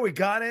sitting there. We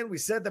got in. We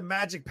said the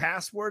magic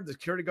password. The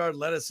security guard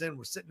let us in.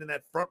 We're sitting in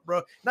that front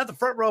row, not the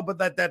front row, but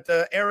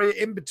that area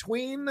in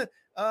between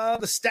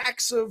the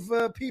stacks of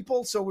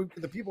people. So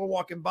the people are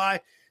walking by.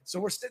 So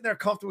we're sitting there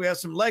comfortable. We have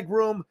some leg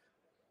room.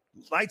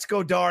 Lights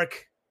go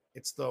dark.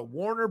 It's the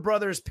Warner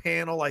Brothers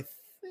panel, I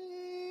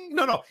think.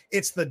 No,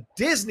 it's the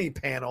Disney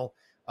panel.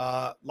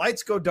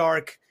 Lights go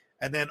dark,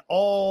 and then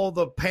all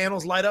the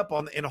panels light up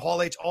in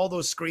Hall H. All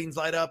those screens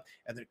light up,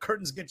 and the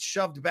curtains get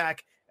shoved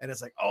back, and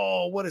it's like,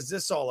 oh, what is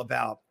this all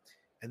about?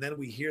 And then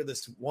we hear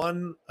this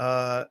one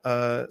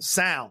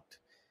sound,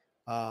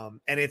 and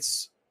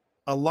it's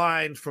a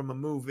line from a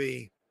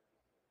movie,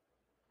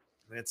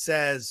 and it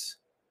says,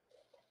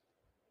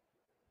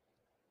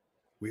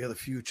 "We are the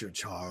future,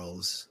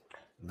 Charles,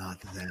 not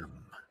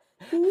them.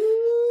 They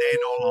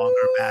no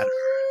longer matter."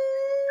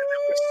 And then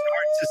we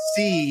start to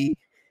see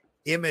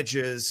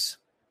images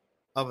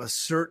of a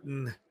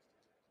certain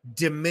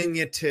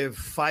diminutive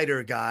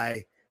fighter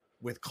guy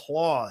with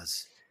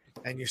claws,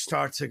 and you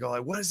start to go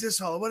like, what is this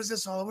all about?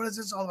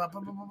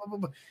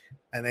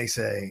 And they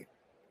say,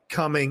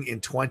 coming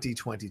in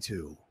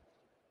 2022,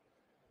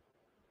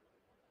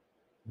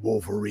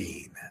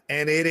 Wolverine.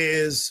 And it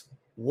is,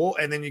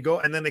 and then you go,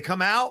 and then they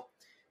come out.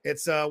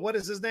 It's what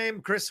is his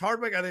name? Chris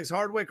Hardwick. I think it's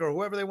Hardwick, or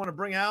whoever they want to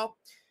bring out.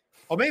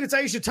 Oh, maybe it's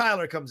Aisha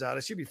Tyler comes out.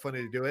 It should be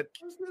funny to do it.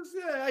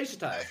 Yeah, Aisha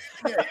Tyler.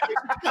 Yeah,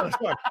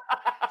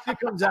 she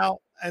comes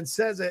out and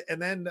says it, and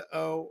then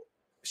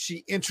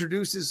she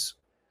introduces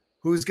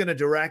who's going to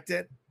direct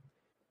it.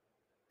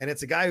 And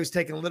it's a guy who's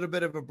taking a little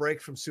bit of a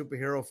break from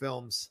superhero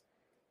films,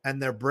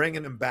 and they're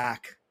bringing him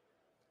back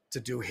to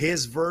do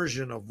his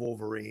version of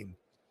Wolverine,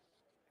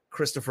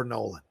 Christopher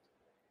Nolan.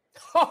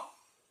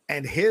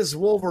 And his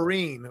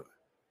Wolverine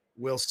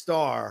will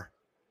star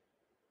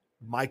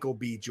Michael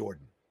B.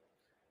 Jordan.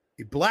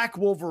 A black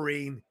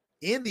Wolverine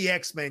in the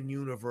X-Men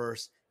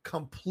universe,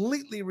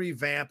 completely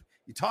revamped.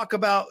 You talk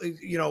about,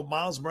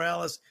 Miles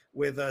Morales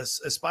with a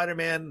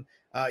Spider-Man.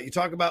 You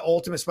talk about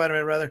Ultimate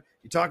Spider-Man, rather.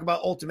 You talk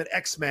about Ultimate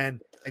X-Men,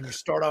 and you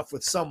start off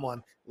with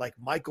someone like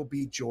Michael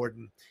B.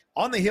 Jordan.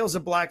 On the heels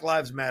of Black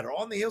Lives Matter,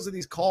 on the heels of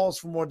these calls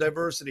for more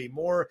diversity,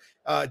 more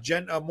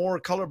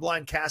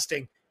colorblind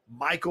casting,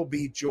 Michael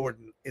B.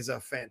 Jordan is a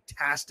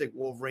fantastic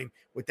Wolverine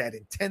with that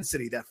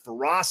intensity, that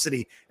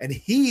ferocity, and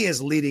he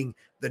is leading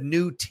the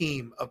new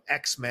team of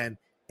X-Men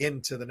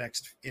into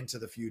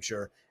the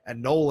future.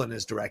 And Nolan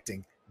is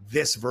directing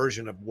this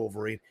version of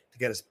Wolverine to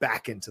get us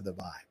back into the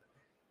vibe.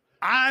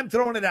 I'm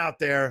throwing it out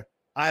there.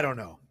 I don't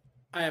know.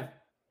 I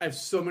have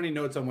so many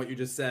notes on what you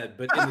just said,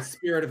 but in the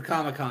spirit of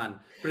Comic-Con,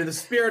 I'm going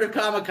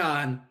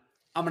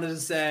to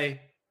just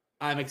say,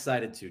 I'm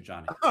excited too,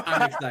 Johnny.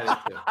 I'm excited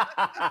too.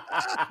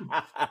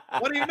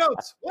 What are your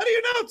notes?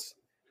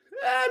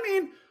 I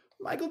mean,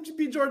 Michael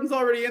B. Jordan's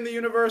already in the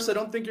universe. I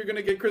don't think you're going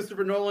to get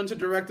Christopher Nolan to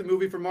direct a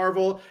movie for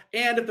Marvel.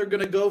 And if they're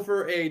going to go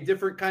for a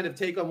different kind of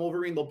take on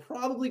Wolverine, they'll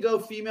probably go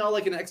female,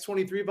 like an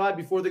X-23 vibe,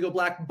 before they go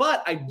black.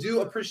 But I do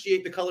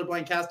appreciate the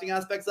colorblind casting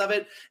aspects of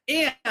it.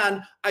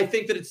 And I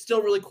think that it's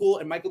still really cool.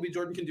 And Michael B.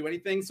 Jordan can do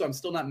anything. So I'm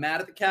still not mad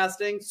at the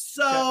casting.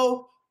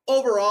 So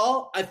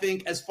overall, I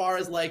think as far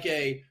as like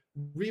a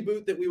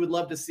reboot that we would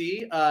love to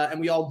see, and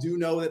we all do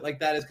know that like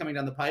that is coming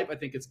down the pipe, I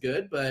think it's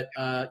good, but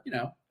I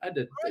had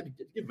to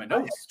give my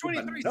notes.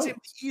 23 seemed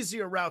the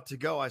easier route to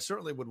go. I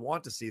certainly would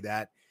want to see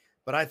that,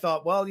 but I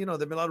thought, well, there've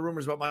been a lot of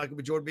rumors about Michael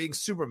B. Jordan being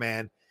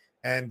Superman,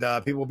 and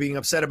people being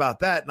upset about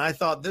that, and I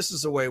thought this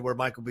is a way where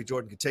Michael B.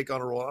 Jordan could take on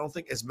a role. I don't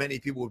think as many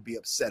people would be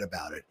upset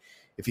about it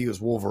if he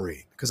was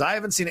Wolverine, because I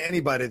haven't seen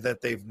anybody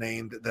that they've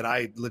named that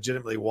I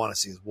legitimately want to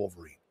see as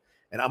Wolverine,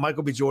 and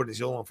Michael B. Jordan is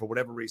the only one for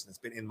whatever reason that's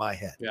been in my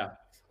head. Yeah.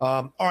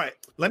 All right,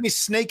 let me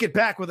snake it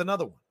back with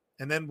another one,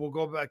 and then we'll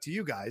go back to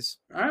you guys.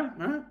 All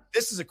right.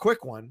 This is a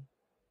quick one.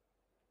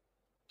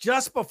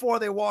 Just before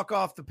they walk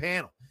off the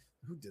panel,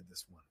 who did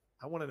this one?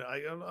 I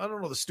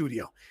don't know the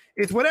studio.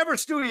 It's whatever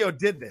studio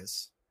did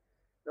this.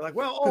 They're like,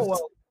 well,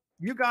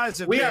 you guys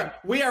have.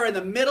 We are in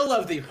the middle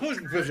of the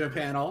Vision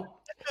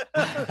panel.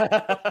 We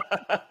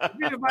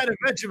invite a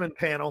Benjamin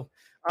panel.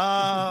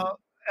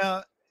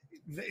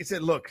 They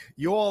said, look,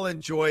 you all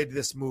enjoyed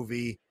this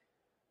movie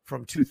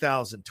from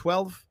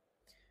 2012.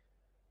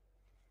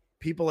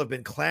 People have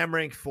been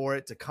clamoring for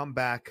it to come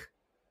back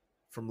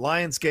from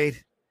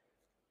Lionsgate,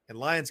 and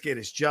Lionsgate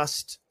has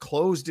just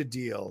closed a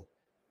deal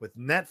with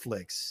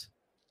Netflix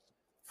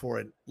for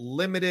a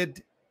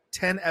limited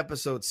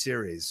 10-episode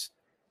series.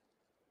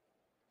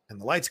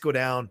 And the lights go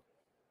down,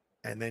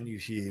 and then you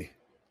hear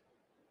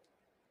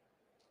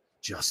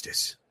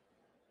justice,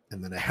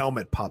 and then a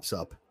helmet pops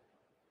up,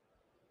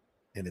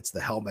 and it's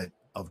the helmet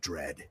of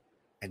Dread.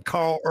 And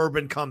Carl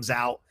Urban comes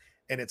out,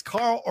 and it's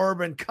Carl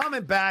Urban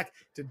coming back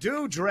to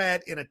do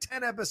Dread in a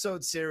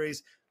 10-episode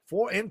series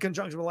in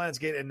conjunction with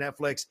Lionsgate and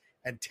Netflix,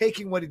 and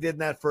taking what he did in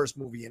that first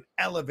movie and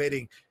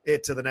elevating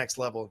it to the next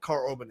level. And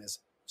Carl Urban is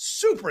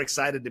super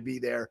excited to be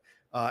there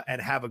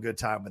and have a good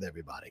time with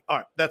everybody. All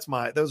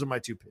right, those are my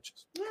two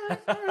pitches.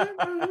 All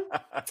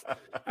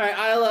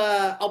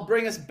right, I'll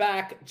bring us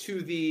back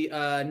to the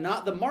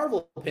not the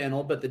Marvel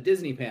panel, but the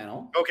Disney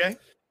panel. Okay.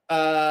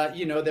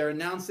 They're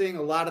announcing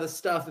a lot of the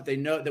stuff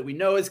that we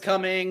know is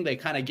coming. They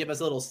kind of give us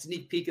a little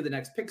sneak peek of the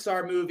next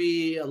Pixar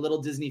movie, a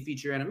little Disney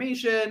feature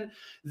animation.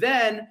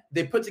 Then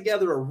they put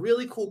together a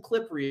really cool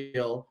clip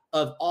reel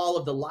of all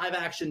of the live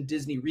action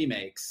Disney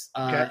remakes,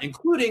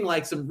 including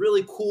like some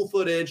really cool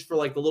footage for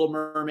like The Little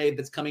Mermaid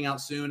that's coming out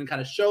soon, and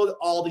kind of show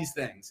all these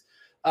things.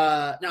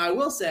 Now, I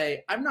will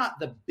say I'm not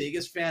the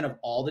biggest fan of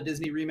all the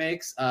Disney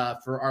remakes.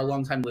 For our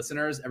longtime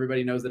listeners,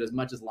 everybody knows that as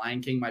much as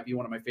Lion King might be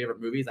one of my favorite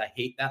movies, I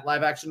hate that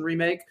live action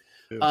remake.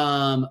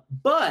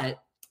 But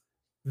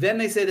then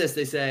they say this,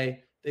 they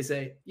say,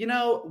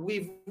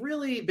 we've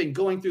really been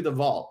going through the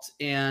vault,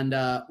 and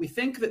we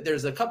think that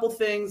there's a couple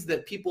things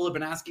that people have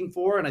been asking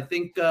for, and I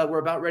think we're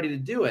about ready to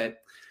do it.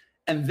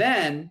 And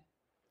then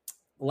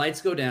the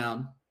lights go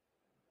down,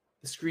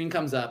 the screen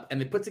comes up, and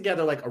they put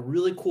together like a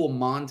really cool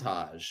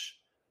montage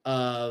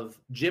of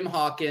Jim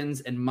Hawkins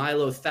and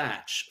Milo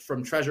Thatch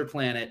from Treasure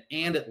Planet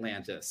and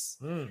Atlantis.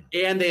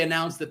 And they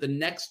announced that the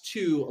next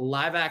two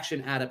live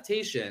action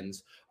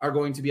adaptations are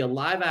going to be a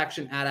live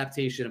action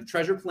adaptation of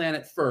Treasure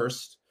Planet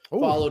first,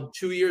 followed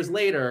 2 years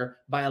later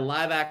by a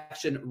live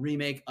action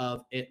remake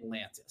of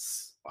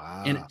Atlantis.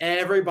 Wow. And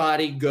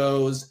everybody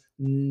goes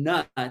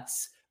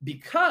nuts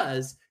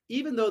because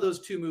even though those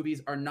two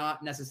movies are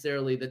not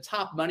necessarily the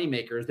top money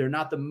makers, they're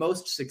not the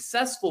most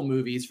successful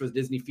movies for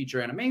Disney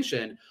feature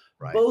animation.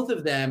 Right. Both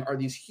of them are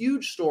these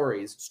huge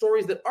stories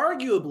that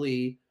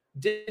arguably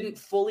didn't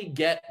fully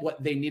get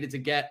what they needed to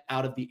get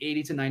out of the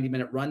 80 to 90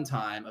 minute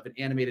runtime of an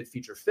animated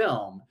feature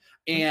film.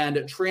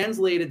 And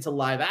translated to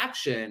live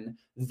action,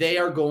 they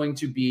are going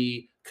to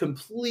be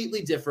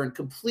completely different,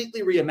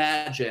 completely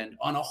reimagined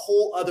on a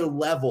whole other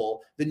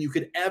level than you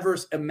could ever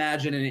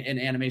imagine in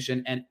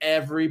animation. And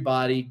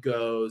everybody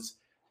goes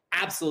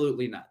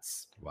absolutely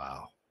nuts.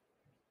 Wow.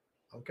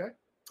 Okay.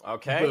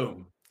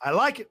 Boom. I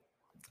like it.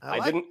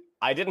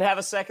 I didn't have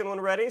a second one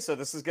ready, so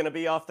this is going to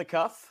be off the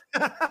cuff.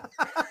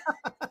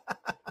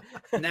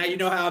 Now you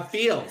know how it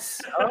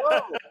feels.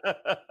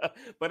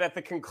 But at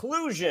the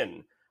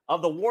conclusion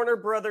of the Warner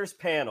Brothers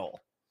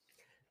panel,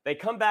 they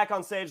come back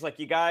on stage like,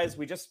 you guys,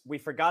 we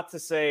forgot to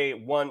say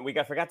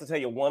forgot to tell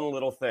you one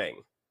little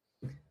thing.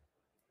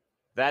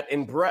 That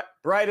in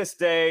brightest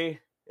day,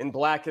 in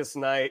blackest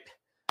night,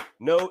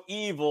 no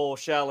evil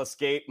shall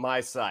escape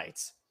my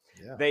sight.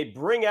 Yeah. They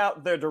bring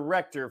out their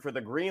director for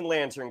the Green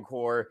Lantern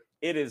Corps.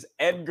 It is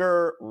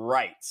Edgar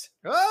Wright.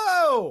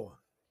 Oh!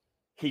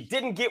 He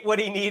didn't get what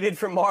he needed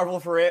from Marvel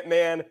for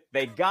Ant-Man.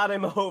 They got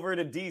him over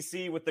to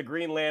DC with the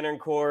Green Lantern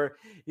Corps.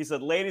 He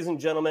said, ladies and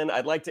gentlemen,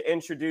 I'd like to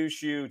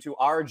introduce you to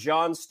our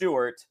Jon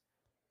Stewart,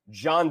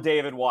 John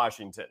David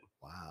Washington.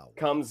 Wow.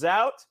 Comes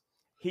out.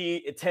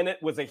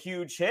 Tenet was a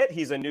huge hit.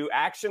 He's a new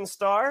action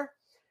star.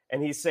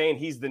 And he's saying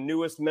he's the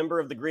newest member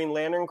of the Green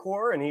Lantern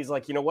Corps. And he's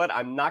like, you know what?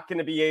 I'm not going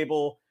to be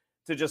able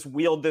to just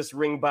wield this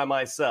ring by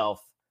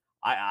myself.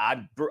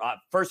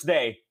 First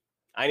day,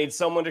 I need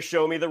someone to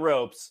show me the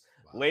ropes.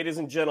 Wow. Ladies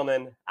and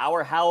gentlemen,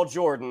 our Hal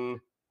Jordan,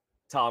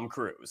 Tom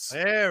Cruise.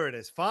 There it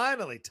is.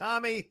 Finally,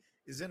 Tommy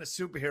is in a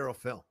superhero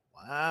film.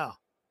 Wow.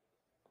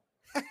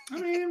 I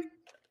mean,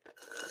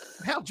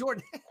 Hal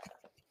Jordan.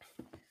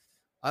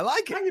 I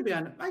like it. I can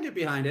get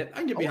behind it.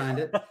 You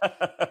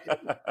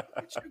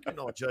can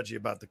all judge you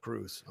about the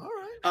cruise. All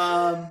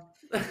right.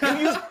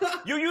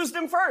 You used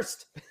him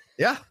first.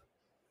 Yeah.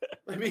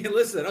 I mean,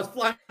 listen, I was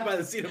flying by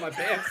the seat of my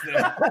pants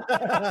there.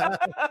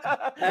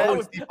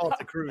 Always default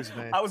to Cruise,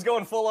 man. I was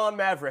going full on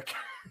Maverick.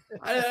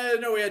 I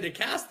didn't know we had to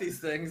cast these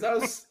things. It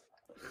was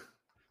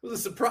a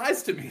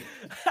surprise to me.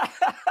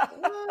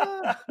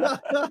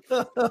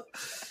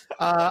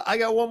 I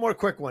got one more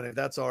quick one, if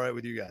that's all right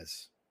with you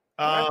guys.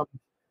 The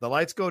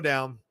lights go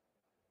down,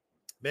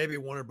 maybe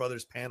Warner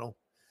Brothers panel,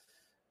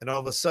 and all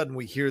of a sudden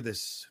we hear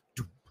this.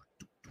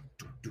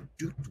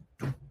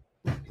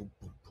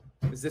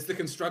 Is this the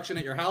construction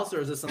at your house,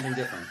 or is this something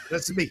different?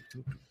 That's me.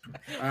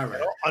 All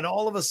right. And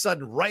all of a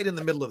sudden, right in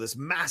the middle of this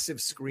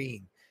massive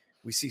screen,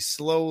 we see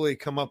slowly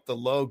come up the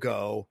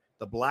logo,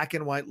 the black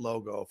and white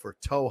logo for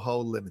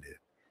Toho Limited,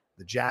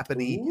 the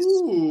Japanese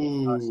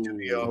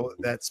studio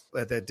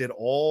that did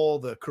all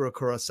the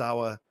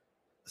Kurosawa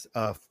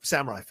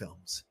samurai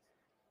films.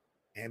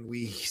 And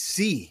we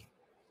see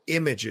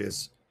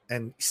images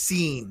and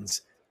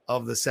scenes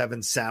of the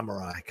Seven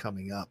Samurai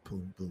coming up.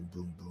 Boom, boom,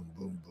 boom, boom,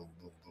 boom, boom,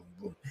 boom, boom,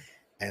 boom.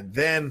 And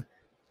then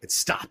it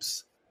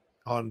stops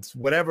on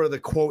whatever the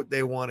quote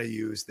they want to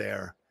use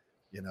there.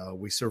 You know,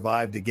 we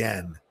survived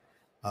again.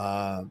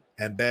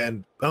 And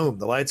then, boom,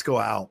 the lights go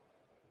out.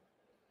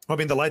 I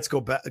mean, the lights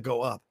go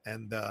up,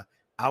 and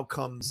out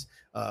comes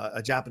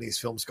a Japanese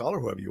film scholar,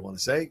 whoever you want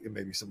to say,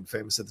 maybe someone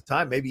famous at the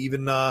time, maybe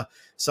even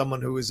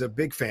someone who is a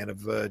big fan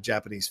of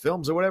Japanese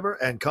films or whatever,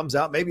 and comes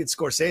out. Maybe it's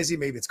Scorsese,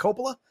 maybe it's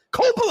Coppola.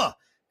 Coppola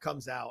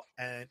comes out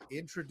and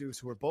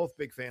who are both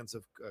big fans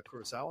of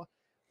Kurosawa,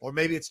 or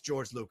maybe it's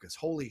George Lucas.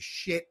 Holy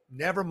shit.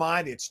 Never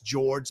mind. It's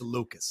George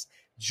Lucas.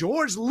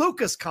 George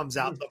Lucas comes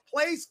out. The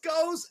place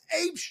goes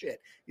apeshit.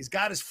 He's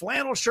got his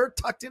flannel shirt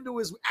tucked into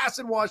his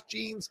acid wash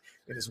jeans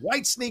and his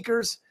white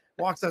sneakers.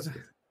 Walks out.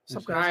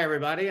 Hi,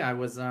 everybody. I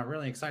was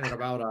really excited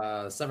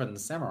about Seven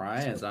Samurai.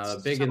 It's a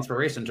big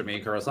inspiration to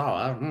me,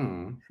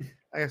 Kurosawa.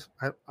 I guess,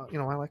 I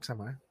like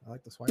samurai. I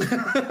like this white.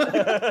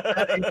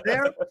 He's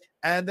there,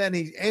 and then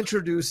he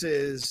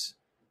introduces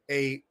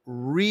a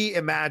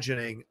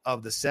reimagining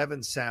of the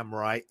Seven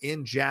Samurai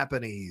in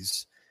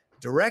Japanese,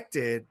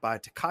 directed by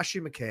Takashi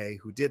Miike,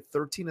 who did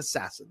 13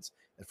 Assassins,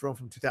 a film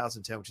from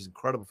 2010, which is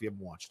incredible if you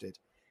haven't watched it.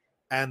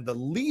 And the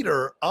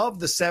leader of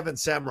the Seven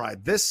Samurai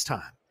this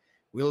time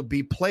will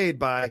be played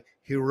by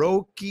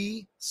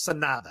Hiroyuki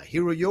Sanada,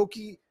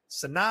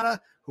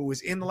 who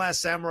was in The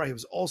Last Samurai. He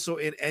was also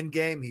in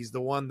Endgame. He's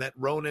the one that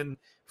Ronin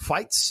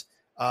fights.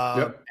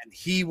 And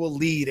he will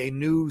lead a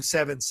new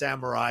Seven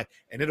Samurai,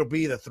 and it'll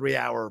be the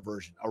 3-hour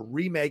version, a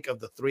remake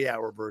of the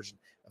 3-hour version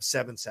of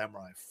Seven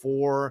Samurai,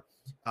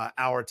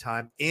 4-hour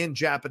time in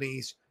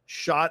Japanese,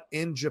 shot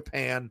in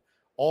Japan,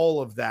 all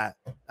of that.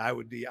 I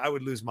would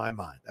lose my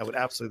mind. I would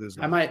absolutely lose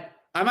my mind.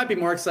 I might be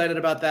more excited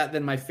about that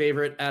than my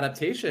favorite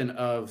adaptation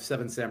of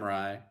Seven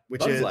Samurai, which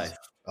Bug's is Life.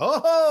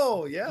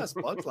 Oh yes,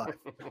 Bug's Life.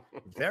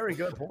 Very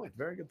good point.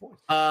 Very good point.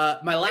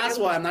 My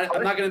last one.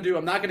 I'm not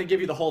gonna give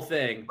you the whole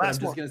thing. But I'm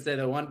just gonna say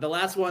the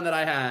last one that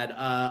I had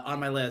on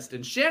my list.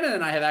 And Shannon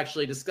and I have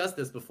actually discussed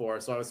this before,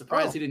 so I was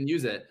surprised he didn't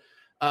use it.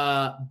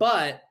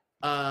 But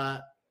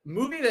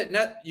movie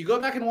that you go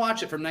back and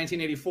watch it from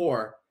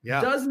 1984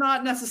 does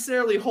not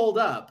necessarily hold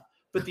up,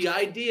 but the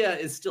idea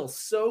is still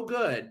so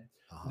good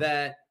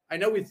that. I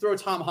know we throw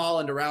Tom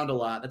Holland around a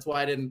lot. That's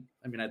why I'd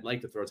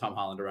like to throw Tom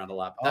Holland around a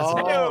lot. But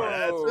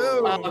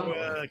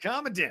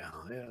calm it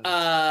down.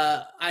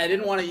 Yeah. I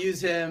didn't want to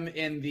use him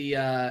in the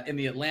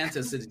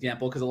Atlantis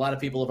example because a lot of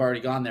people have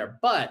already gone there.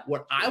 But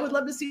what I would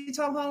love to see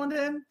Tom Holland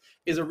in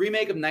is a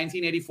remake of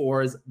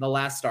 1984's The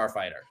Last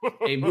Starfighter,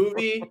 a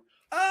movie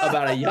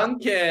about a young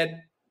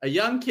kid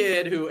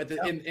who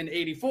in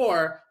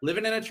 84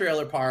 living in a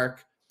trailer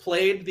park.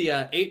 Played the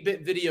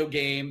 8-bit video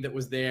game that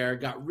was there,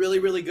 got really,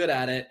 really good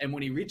at it. And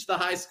when he reached the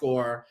high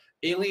score,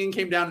 Alien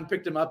came down and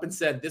picked him up and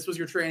said, "This was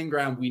your training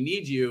ground. We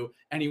need you."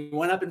 And he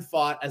went up and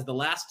fought as the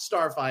last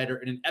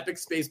starfighter in an epic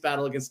space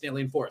battle against an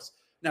alien force.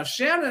 Now,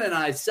 Shannon and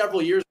I,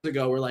 several years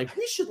ago, were like,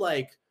 we should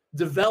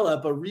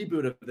develop a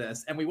reboot of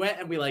this. And we went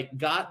and we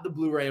got the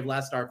Blu-ray of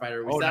Last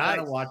Starfighter. We sat down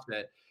and watched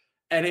it.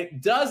 And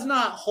it does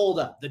not hold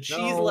up. The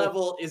cheese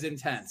level is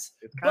intense.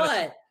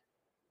 But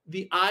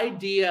the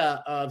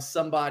idea of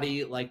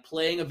somebody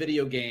playing a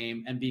video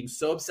game and being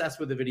so obsessed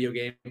with the video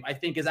game, I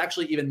think is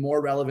actually even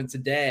more relevant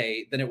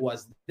today than it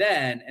was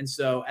then. And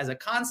so as a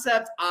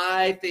concept,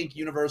 I think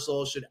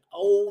Universal should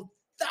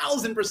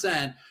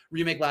 1,000%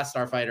 remake Last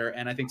Starfighter.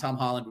 And I think Tom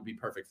Holland would be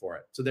perfect for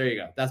it. So there you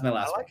go. That's my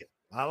last one.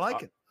 I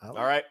like it. All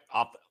right.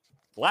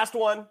 Last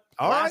one.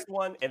 Last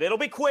one. And it'll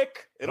be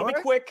quick. It'll be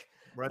quick.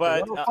 We're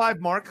at the 5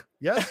 mark.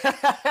 Yes.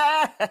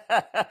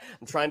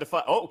 I'm trying to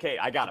find. Oh, okay.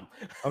 I got him.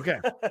 Okay.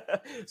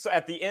 So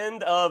at the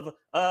end of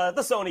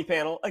the Sony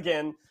panel,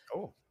 again,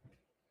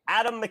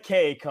 Adam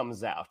McKay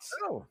comes out.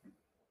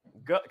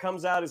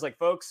 Comes out. He's like,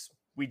 folks,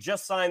 we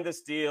just signed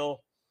this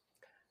deal.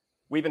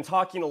 We've been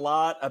talking a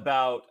lot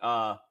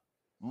about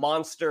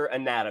Monster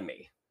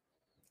Anatomy.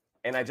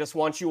 And I just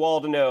want you all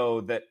to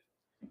know that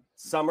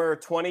summer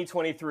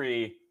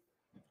 2023,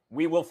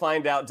 we will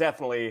find out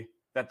definitely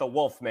that the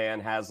Wolfman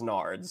has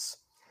nards.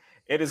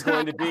 It is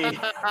going to be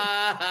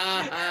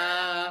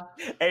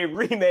a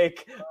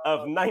remake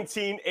of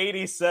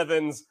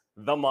 1987's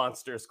The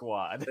Monster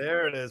Squad.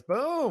 There it is.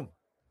 Boom.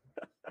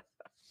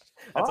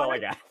 That's all I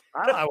got.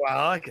 I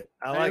like it.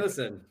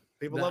 Listen,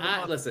 people love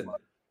it. Listen,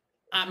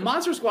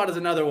 Monster Squad is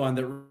another one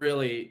that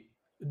really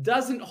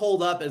doesn't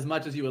hold up as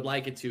much as you would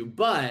like it to,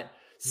 but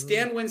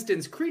Stan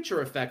Winston's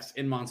creature effects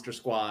in Monster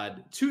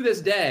Squad to this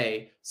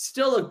day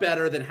still look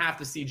better than half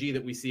the CG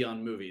that we see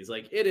on movies.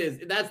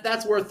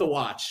 That's worth the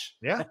watch.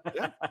 Yeah.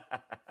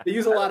 They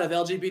use a lot of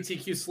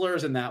LGBTQ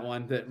slurs in that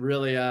one. That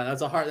really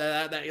that's a hard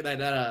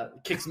that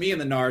kicks me in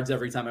the nards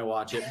every time I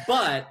watch it.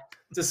 But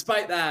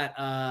despite that,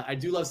 I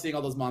do love seeing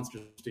all those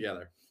monsters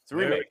together. It's a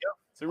remake.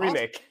 It's a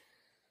remake.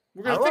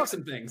 We're gonna fix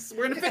some things.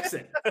 We're gonna fix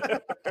it.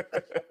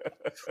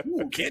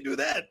 Ooh, can't do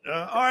that.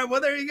 All right,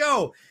 well, there you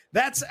go.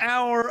 That's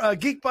our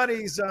Geek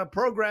Buddies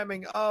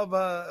programming of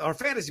our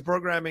fantasy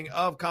programming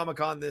of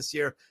Comic-Con this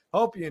year.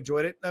 Hope you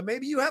enjoyed it.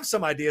 Maybe you have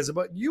some ideas of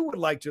what you would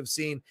like to have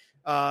seen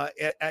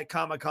at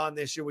Comic-Con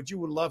this year, what you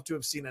would love to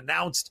have seen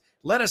announced.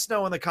 Let us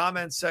know in the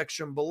comments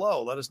section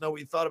below. Let us know what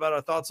you thought about our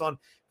thoughts on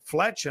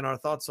Fletch and our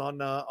thoughts on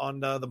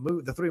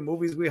the 3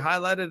 movies we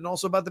highlighted, and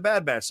also about the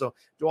Bad Batch. So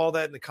do all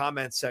that in the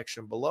comments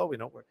section below. We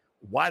know we're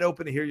wide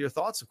open to hear your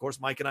thoughts. Of course,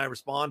 Mike and I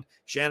respond.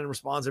 Shannon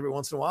responds every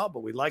once in a while,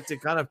 but we'd like to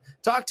kind of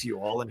talk to you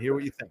all and hear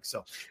what you think.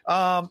 So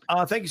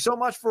thank you so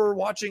much for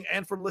watching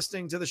and for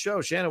listening to the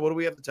show. Shannon, what do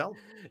we have to tell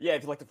them? Yeah,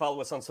 if you'd like to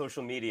follow us on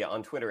social media,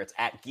 on Twitter, it's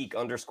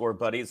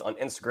 @geek_buddies. On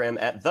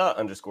Instagram,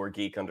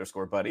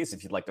 @the_geek_buddies.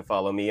 If you'd like to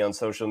follow me on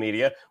social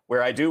media,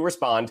 where I do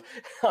respond,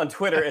 on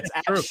Twitter, it's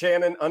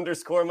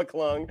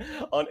 @Shannon_McClung.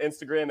 On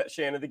Instagram,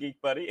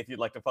 @Shannon_the_geek_buddy. If you'd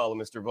like to follow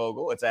Mr.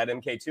 Vogel, it's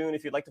 @MKToon.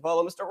 If you'd like to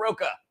follow Mr.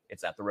 Roca,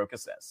 it's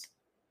 @TheRocaSays.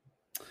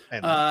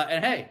 And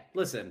hey,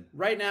 listen,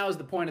 right now is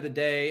the point of the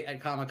day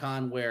at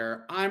Comic-Con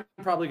where I'm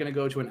probably going to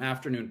go to an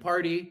afternoon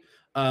party.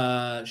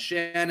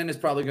 Shannon is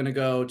probably going to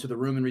go to the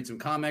room and read some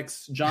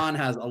comics. John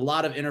has a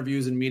lot of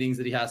interviews and meetings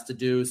that he has to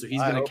do, so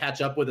he's going to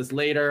catch up with us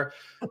later.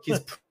 He's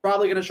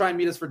probably going to try and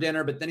meet us for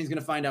dinner, but then he's going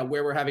to find out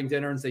where we're having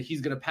dinner and say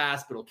he's going to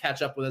pass, but he'll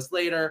catch up with us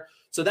later.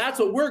 So that's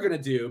what we're going to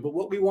do. But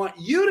what we want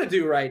you to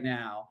do right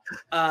now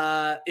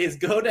is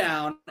go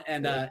down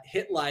and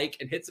hit like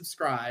and hit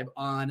subscribe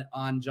on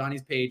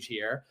Johnny's page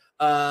here.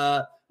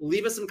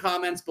 Leave us some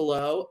comments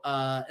below.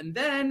 And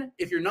then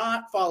if you're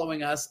not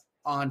following us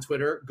on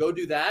Twitter, go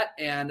do that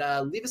and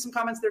leave us some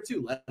comments there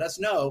too. Let us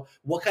know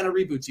what kind of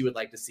reboots you would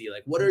like to see.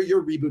 Like, what are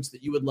your reboots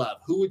that you would love?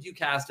 Who would you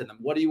cast in them?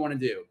 What do you want to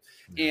do?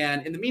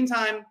 And in the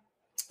meantime,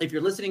 if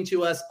you're listening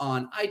to us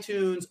on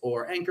iTunes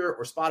or Anchor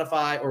or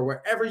Spotify or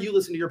wherever you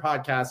listen to your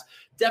podcast,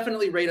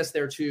 definitely rate us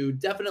there too.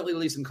 Definitely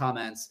leave some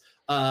comments.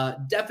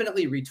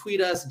 Definitely retweet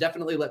us.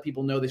 Definitely let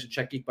people know they should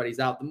check Geek Buddies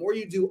out. The more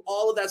you do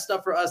all of that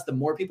stuff for us, the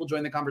more people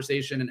join the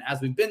conversation. And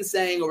as we've been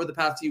saying over the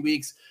past few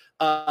weeks,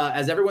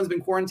 as everyone's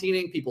been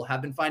quarantining, people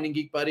have been finding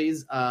Geek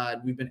Buddies.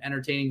 We've been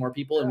entertaining more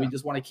people, and we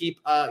just want to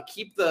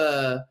keep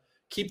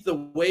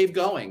the wave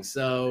going.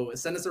 So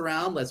send us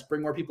around. Let's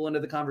bring more people into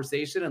the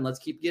conversation, and let's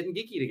keep getting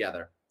geeky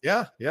together.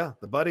 Yeah.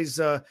 The buddies.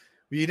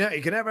 You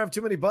can never have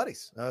too many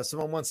buddies.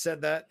 Someone once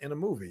said that in a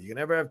movie. You can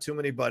never have too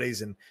many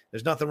buddies, and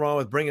there's nothing wrong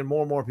with bringing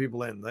more and more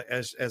people in,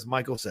 as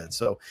Michael said.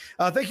 So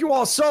thank you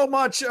all so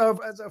much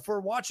for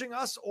watching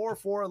us or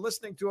for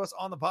listening to us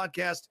on the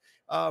podcast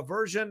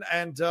version.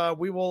 And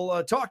we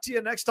will talk to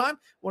you next time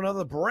with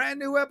another brand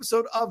new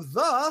episode of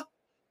the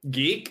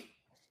Geek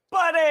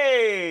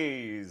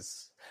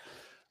Buddies.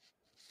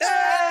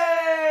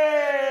 Hey!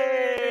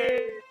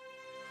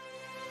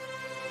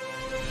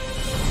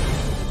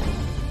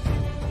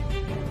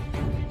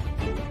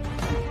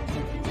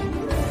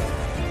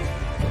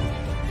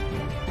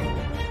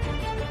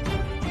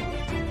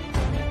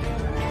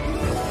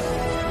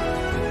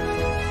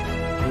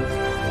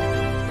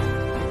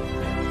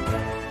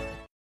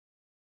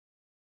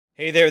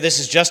 Hey there, this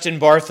is Justin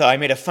Bartha. I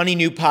made a funny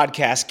new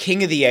podcast,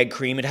 King of the Egg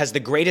Cream. It has the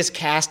greatest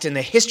cast in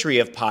the history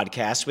of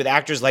podcasts with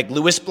actors like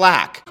Louis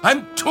Black,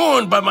 I'm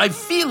torn by my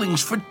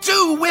feelings for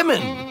two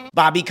women.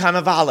 Bobby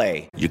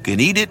Cannavale, You can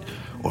eat it,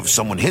 or if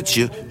someone hits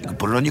you, you can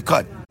put it on your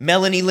cut.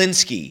 Melanie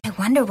Linsky, I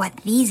wonder what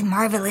these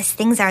marvelous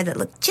things are that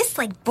look just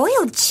like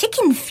boiled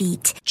chicken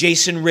feet.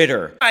 Jason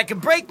Ritter, I can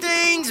break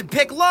things and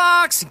pick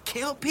locks and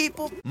kill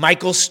people.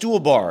 Michael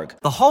Stuhlbarg,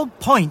 The whole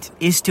point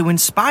is to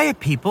inspire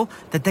people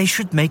that they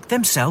should make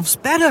themselves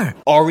better.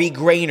 Ari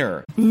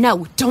Grainer,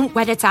 No, don't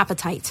whet its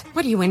appetite.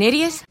 What are you, an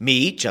idiot?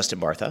 me, Justin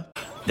Bartha,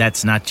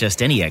 That's not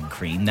just any egg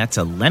cream, that's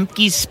a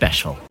Lemke's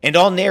special. and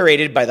all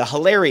narrated by the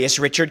hilarious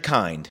Richard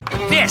Kind.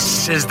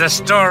 This is the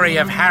story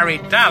of Harry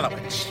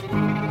Dalowitz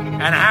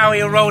and how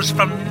he rose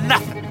from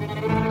nothing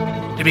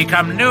to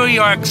become New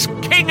York's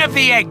King of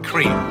the Egg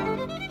Cream.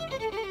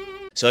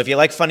 So if you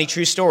like funny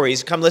true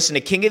stories, come listen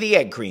to King of the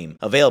Egg Cream,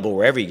 available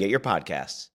wherever you get your podcasts.